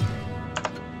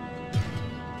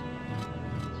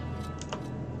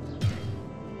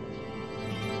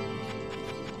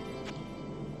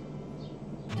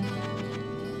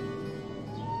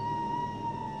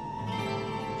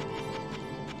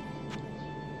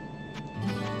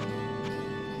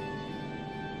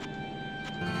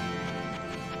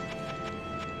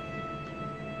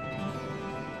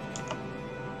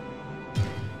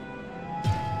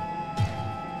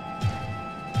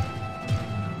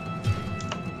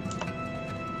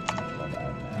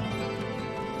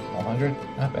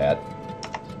 Not bad.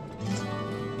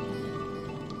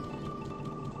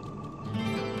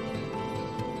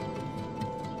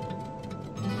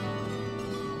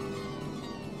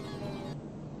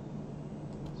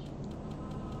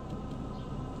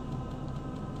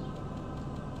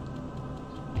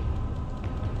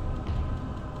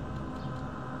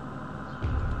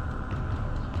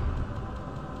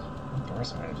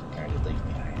 Doors might have kind of leave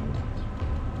behind.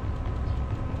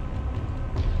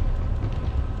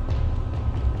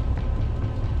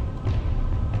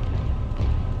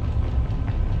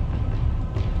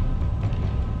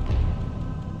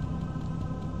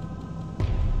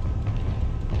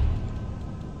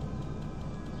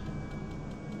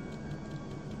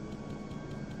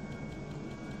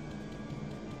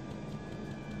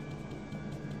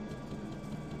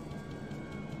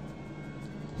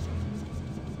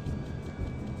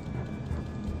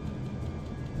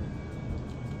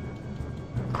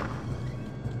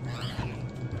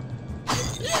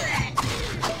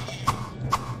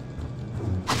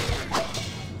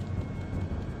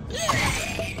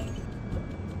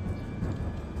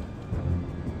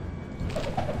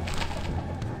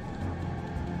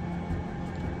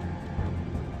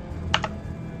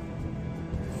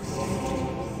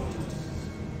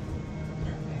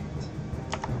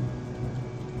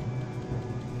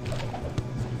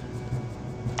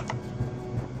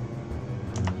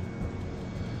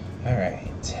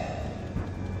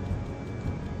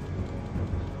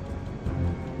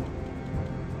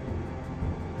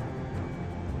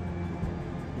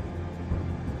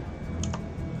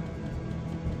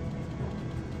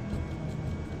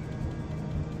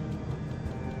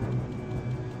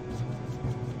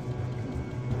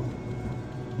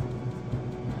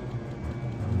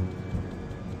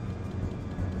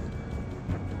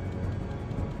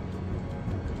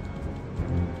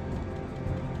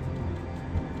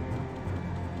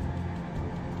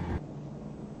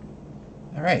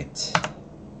 Alright.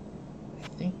 I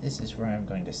think this is where I'm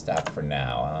going to stop for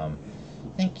now.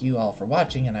 Thank you all for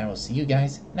watching, and I will see you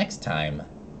guys next time.